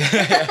Williams.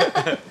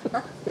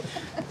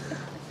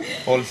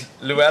 Or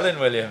Llewellyn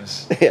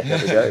Williams. Yeah, there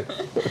we go.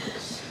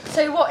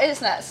 So what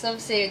is next?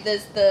 Obviously,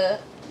 there's the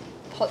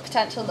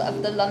potential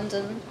of the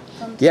London.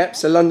 Yep.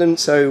 So London.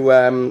 So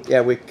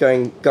we're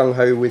going gung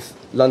ho with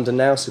London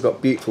now. So we've got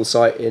a beautiful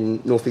site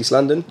in northeast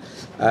London,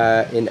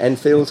 in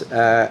Enfield,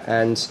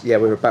 and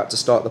we're about to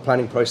start the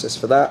planning process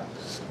for that.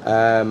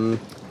 And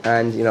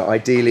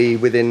ideally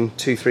within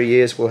 2-3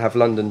 years we'll have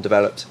London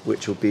developed,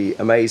 which will be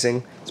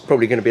amazing. It's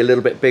probably going to be a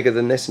little bit bigger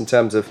than this in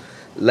terms of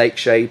lake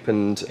shape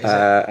and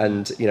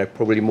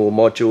probably more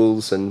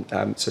modules and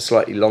so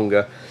slightly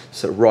longer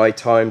sort of ride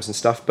times and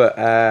stuff. But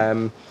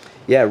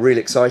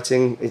really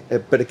exciting.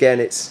 But again,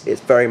 it's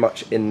very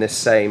much in the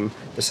same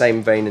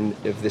vein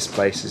of this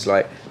place, is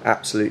like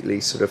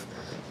absolutely sort of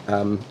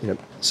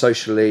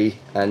socially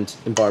and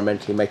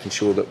environmentally making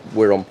sure that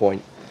we're on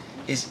point.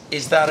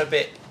 Is that a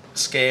bit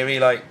scary?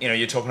 Like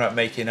you're talking about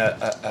making a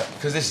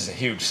because this is a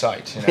huge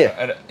site,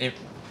 and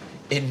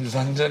in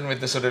London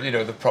with the sort of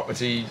the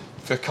property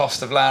for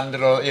cost of land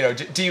and all.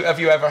 Have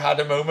you ever had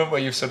a moment where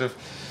you've sort of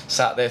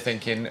sat there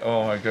thinking,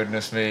 oh my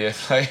goodness me,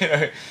 if I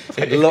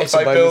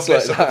build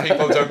this and the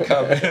people don't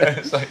come,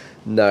 it's like...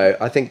 No,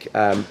 I think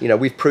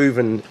we've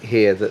proven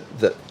here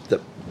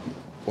that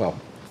well,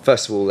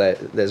 first of all,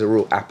 there's a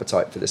real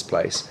appetite for this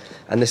place,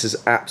 and this is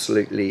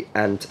absolutely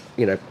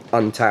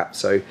untapped.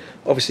 So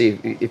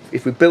obviously,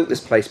 if we built this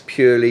place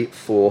purely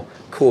for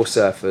core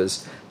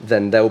surfers,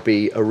 then there'll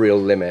be a real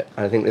limit.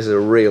 And I think this is a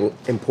real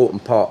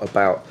important part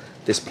about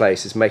this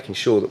place, is making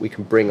sure that we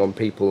can bring on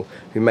people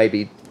who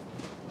maybe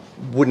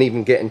wouldn't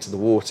even get into the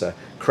water,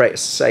 create a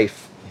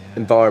safe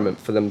environment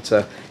for them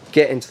to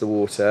get into the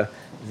water,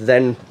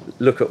 then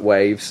look at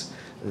waves,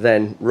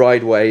 then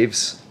ride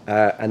waves,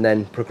 and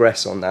then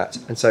progress on that.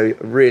 And so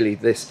really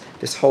this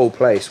whole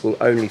place will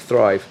only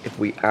thrive if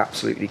we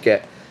absolutely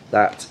get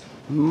that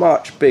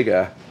much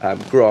bigger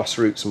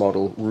grassroots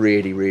model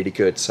really, really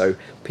good. So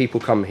people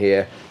come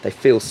here, they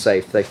feel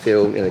safe, they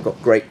feel they've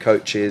got great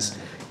coaches,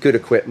 good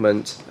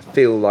equipment,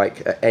 feel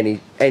like at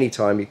any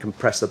time you can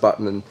press the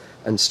button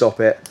and stop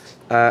it.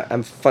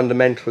 And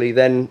fundamentally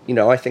then,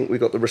 I think we've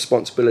got the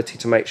responsibility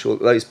to make sure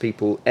that those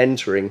people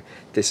entering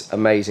this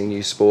amazing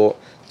new sport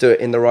do it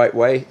in the right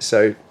way.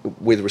 So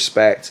with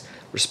respect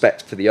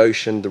for the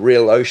ocean, the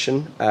real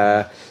ocean,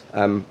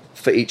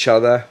 for each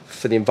other,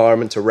 for the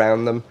environment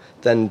around them,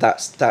 then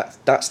that's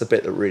the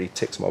bit that really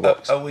ticks my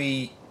box.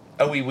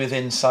 Are we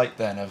within sight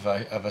then of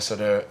a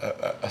sort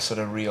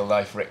of real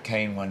life Rick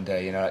Kane one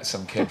day? Like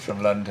some kid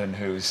from London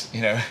who's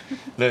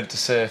learned to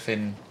surf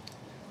in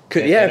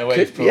a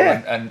wave pool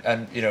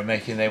and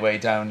making their way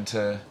down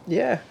to...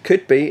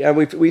 could be. And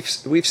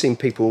we've seen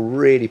people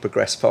really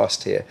progress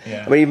fast here.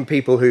 Yeah. I mean, even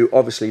people who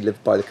obviously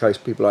live by the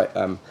coast, people like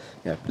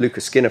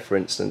Lucas Skinner, for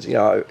instance.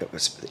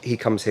 He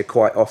comes here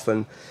quite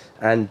often,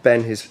 and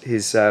Ben,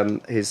 his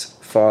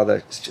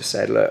father, just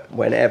said, look,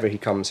 whenever he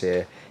comes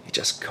here, he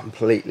just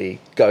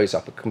completely goes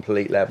up a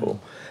complete level.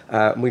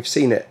 And we've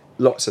seen it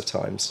lots of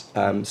times.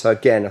 So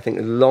again, I think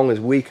as long as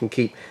we can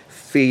keep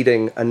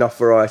feeding enough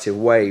variety of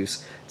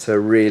waves to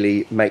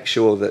really make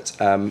sure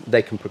that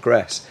they can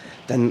progress,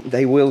 then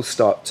they will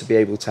start to be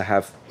able to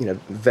have,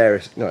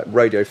 various like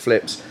rodeo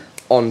flips,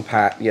 on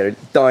pat,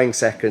 dying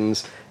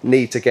seconds,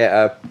 need to get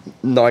a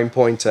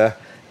 9-pointer,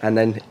 and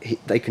then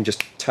they can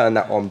just turn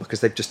that on because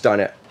they've just done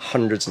it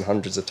hundreds and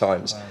hundreds of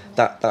times.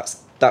 Wow.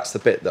 That's the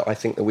bit that I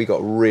think that we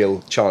got a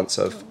real chance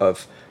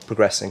of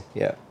progressing.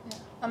 Yeah.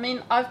 I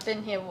mean, I've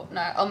been here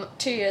now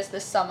 2 years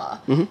this summer,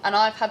 and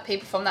I've had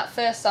people from that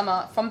first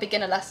summer from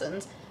beginner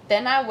lessons.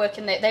 They're now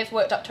working. They've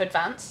worked up to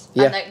advance,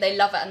 and they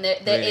love it. And there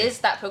really is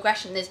that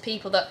progression. There's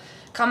people that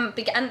come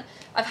and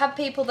I've had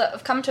people that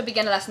have come to a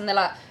beginner lesson. They're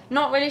like,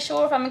 not really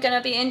sure if I'm going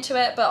to be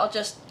into it, but I'll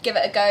just give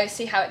it a go,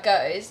 see how it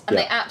goes, and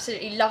they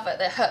absolutely love it.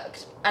 They're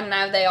hooked, and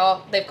now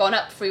they've gone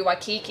up through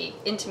Waikiki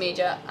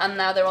intermediate, and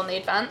now they're on the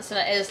advance, and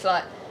it is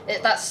like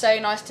that's so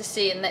nice to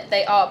see, and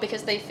they are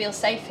because they feel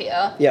safe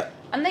here. Yeah.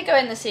 And they go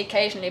in the sea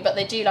occasionally, but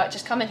they do like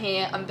just come in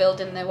here and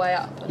building their way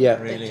up. Yeah,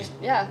 really.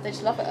 They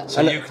just love it.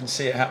 So you can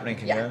see it happening,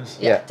 can you?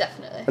 Yeah,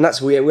 definitely. And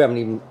that's we haven't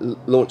even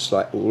launched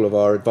like all of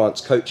our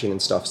advanced coaching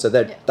and stuff. So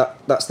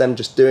that's them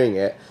just doing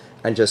it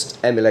and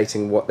just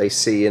emulating what they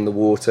see in the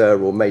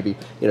water, or maybe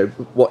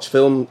watch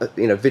film,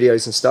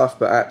 videos and stuff.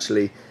 But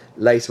actually,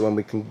 later when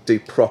we can do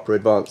proper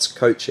advanced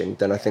coaching,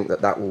 then I think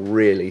that will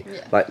really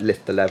like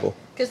lift the level.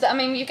 Because, I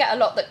mean, you get a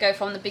lot that go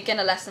from the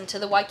beginner lesson to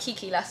the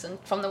Waikiki lesson,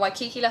 from the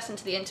Waikiki lesson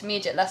to the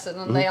intermediate lesson,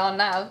 and they are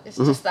now. It's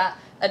just that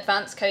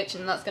advanced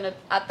coaching that's going to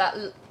add that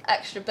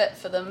extra bit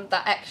for them,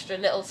 that extra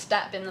little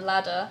step in the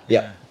ladder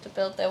to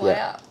build their way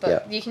up.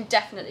 But you can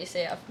definitely see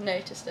it. I've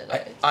noticed it.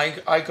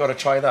 I got to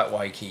try that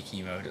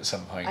Waikiki mode at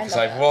some point, because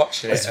I've it.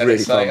 watched it. It's and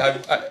really it's fun.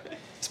 like,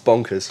 It's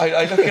bonkers.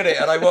 I look at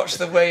it and I watch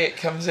the way it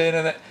comes in,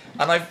 and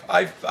I've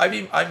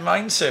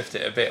mind surfed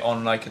it a bit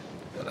on like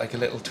a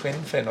little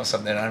twin fin or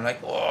something, and I'm like,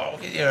 whoa,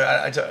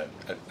 I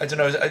don't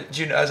know.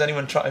 Has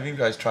anyone tried? Have you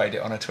guys tried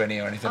it on a 20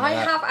 or anything like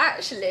that? I have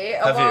actually.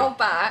 A while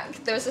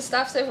back, there was a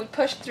staff surf we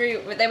pushed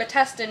through. They were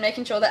testing,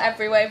 making sure that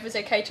every wave was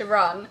okay to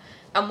run,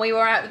 and we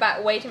were out the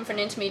back waiting for an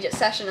intermediate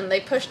session, and they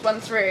pushed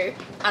one through,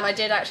 and I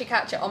did actually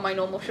catch it on my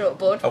normal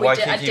shortboard. I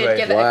did wave.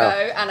 give it a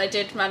go, and I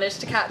did manage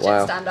to catch it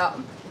and stand up.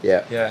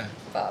 Yeah. Yeah.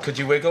 But Could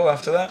you wiggle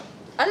after that?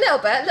 a little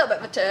bit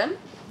of a turn.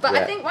 But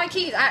I think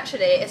Waikiki's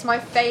actually is my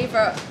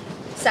favourite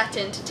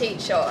setting to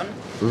teach on,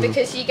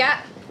 because you get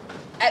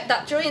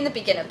that joy in the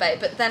beginner bay,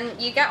 but then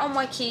you get on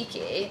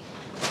Waikiki,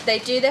 they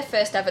do their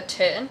first ever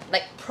turn,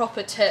 like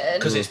proper turn,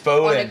 because it's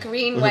bowling on a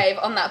green wave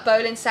on that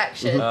bowling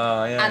section,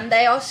 and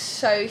they are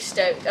so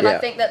stoked, and I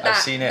think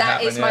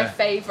that is my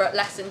favourite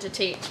lesson to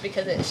teach,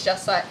 because it's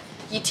just like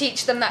you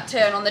teach them that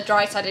turn on the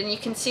dry side, and you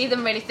can see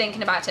them really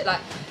thinking about it,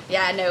 like,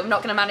 I'm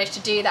not going to manage to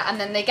do that, and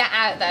then they get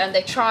out there and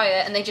they try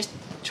it, and they just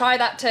try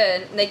that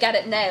turn, and they get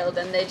it nailed,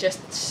 and they're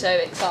just so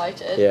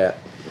excited. Yeah.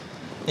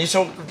 You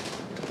talk.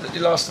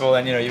 Last of all,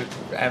 then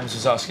Ems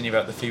was asking you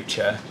about the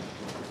future.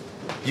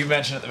 You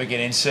mentioned at the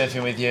beginning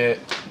surfing with your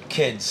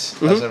kids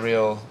as a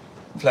real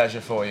pleasure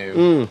for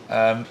you.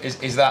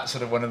 Is that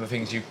sort of one of the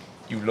things you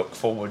look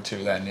forward to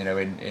then?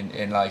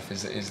 In life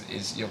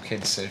is your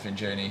kids' surfing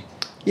journey.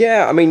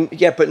 Yeah, I mean,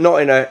 but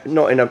not in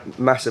a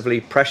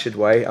massively pressured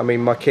way. I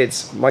mean, my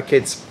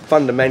kids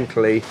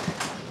fundamentally,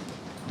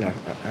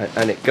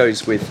 and it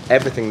goes with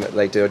everything that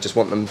they do. I just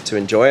want them to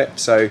enjoy it.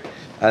 So.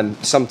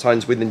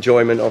 Sometimes with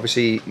enjoyment,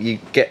 obviously you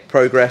get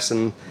progress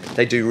and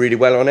they do really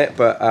well on it,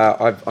 but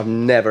I've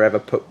never ever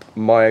put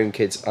my own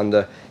kids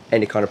under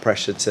any kind of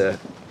pressure to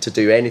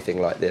do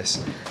anything like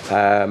this.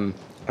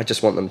 I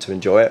just want them to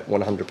enjoy it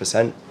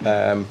 100%,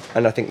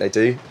 and I think they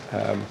do.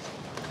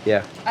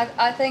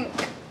 I think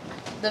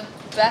the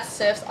best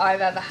surfs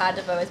I've ever had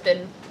have always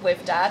been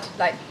with Dad,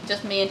 like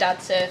just me and Dad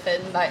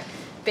surfing, like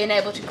being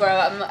able to grow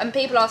up, and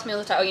people ask me all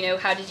the time,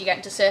 how did you get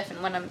into surfing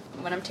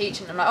when I'm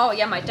teaching? I'm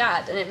like, my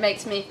dad, and it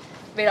makes me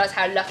realise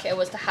how lucky I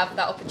was to have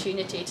that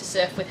opportunity to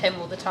surf with him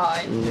all the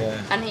time.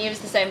 Yeah. And he was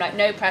the same, like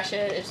no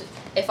pressure.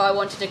 If I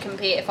wanted to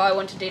compete, if I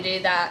wanted to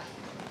do that,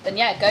 then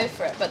go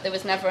for it. But there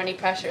was never any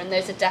pressure, and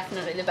those are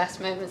definitely the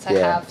best moments I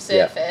have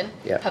surfing.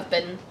 Have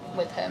been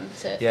with him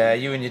surfing. Yeah,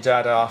 you and your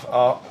dad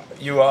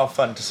are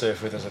fun to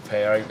surf with as a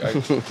pair.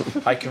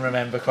 I can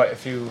remember quite a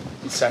few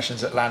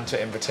sessions at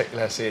Atlanta in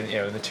particular, seeing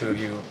the two of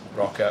you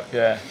rock up.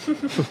 Yeah.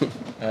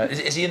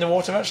 Is he in the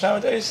water much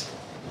nowadays?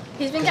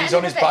 He's been he's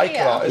on his bike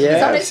here. a lot.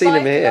 I've seen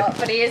him here.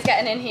 But he is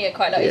getting in here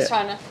quite a lot. He's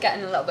trying to get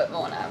in a little bit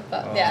more now.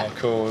 But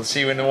cool. We'll see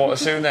you in the water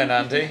soon then,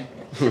 Andy.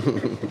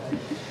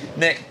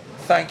 Nick,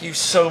 thank you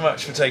so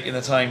much for taking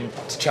the time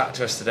to chat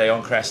to us today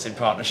on Crest in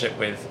partnership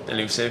with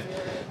Elusive.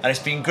 And it's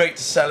been great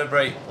to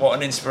celebrate what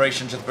an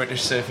inspiration to the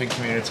British surfing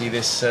community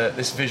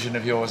this vision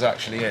of yours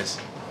actually is.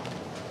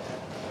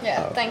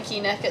 Yeah, thank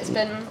you, Nick. It's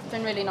been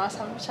really nice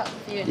having a chat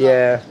with you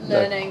and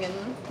learning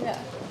and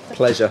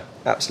pleasure,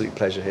 absolute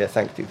pleasure here.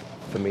 Thank you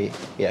for me,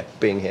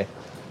 being here.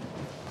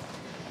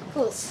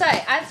 Cool. So,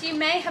 as you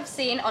may have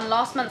seen on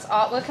last month's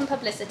artwork and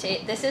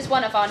publicity, this is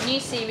one of our new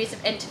series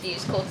of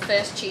interviews called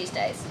First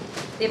Tuesdays.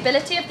 The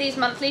ability of these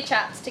monthly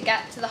chats to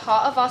get to the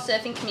heart of our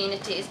surfing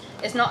communities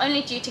is not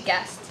only due to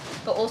guests,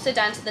 but also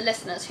down to the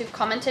listeners who've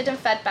commented and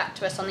fed back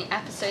to us on the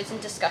episodes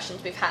and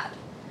discussions we've had.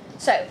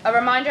 So, a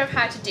reminder of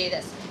how to do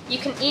this. You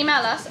can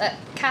email us at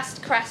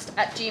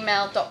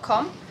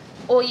castcrest@gmail.com,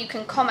 or you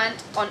can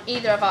comment on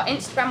either of our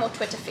Instagram or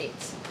Twitter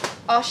feeds.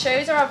 Our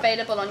shows are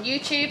available on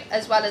YouTube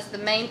as well as the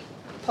main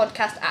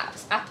podcast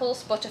apps, Apple,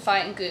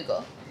 Spotify and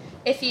Google.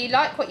 If you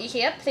like what you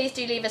hear, please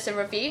do leave us a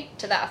review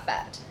to that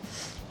effect.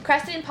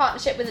 Crested in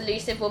partnership with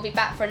Elusive will be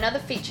back for another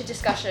feature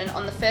discussion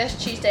on the first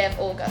Tuesday of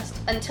August.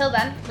 Until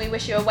then, we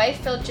wish you a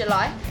wave-filled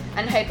July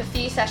and hope a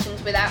few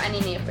sessions without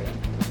any neoprene.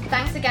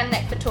 Thanks again,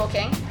 Nick, for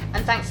talking,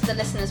 and thanks to the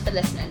listeners for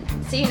listening.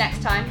 See you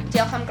next time.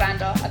 Diolch am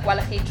gwrando a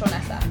gwelwch chi tro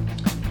nesa.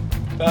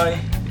 Bye.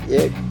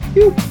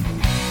 Yeah.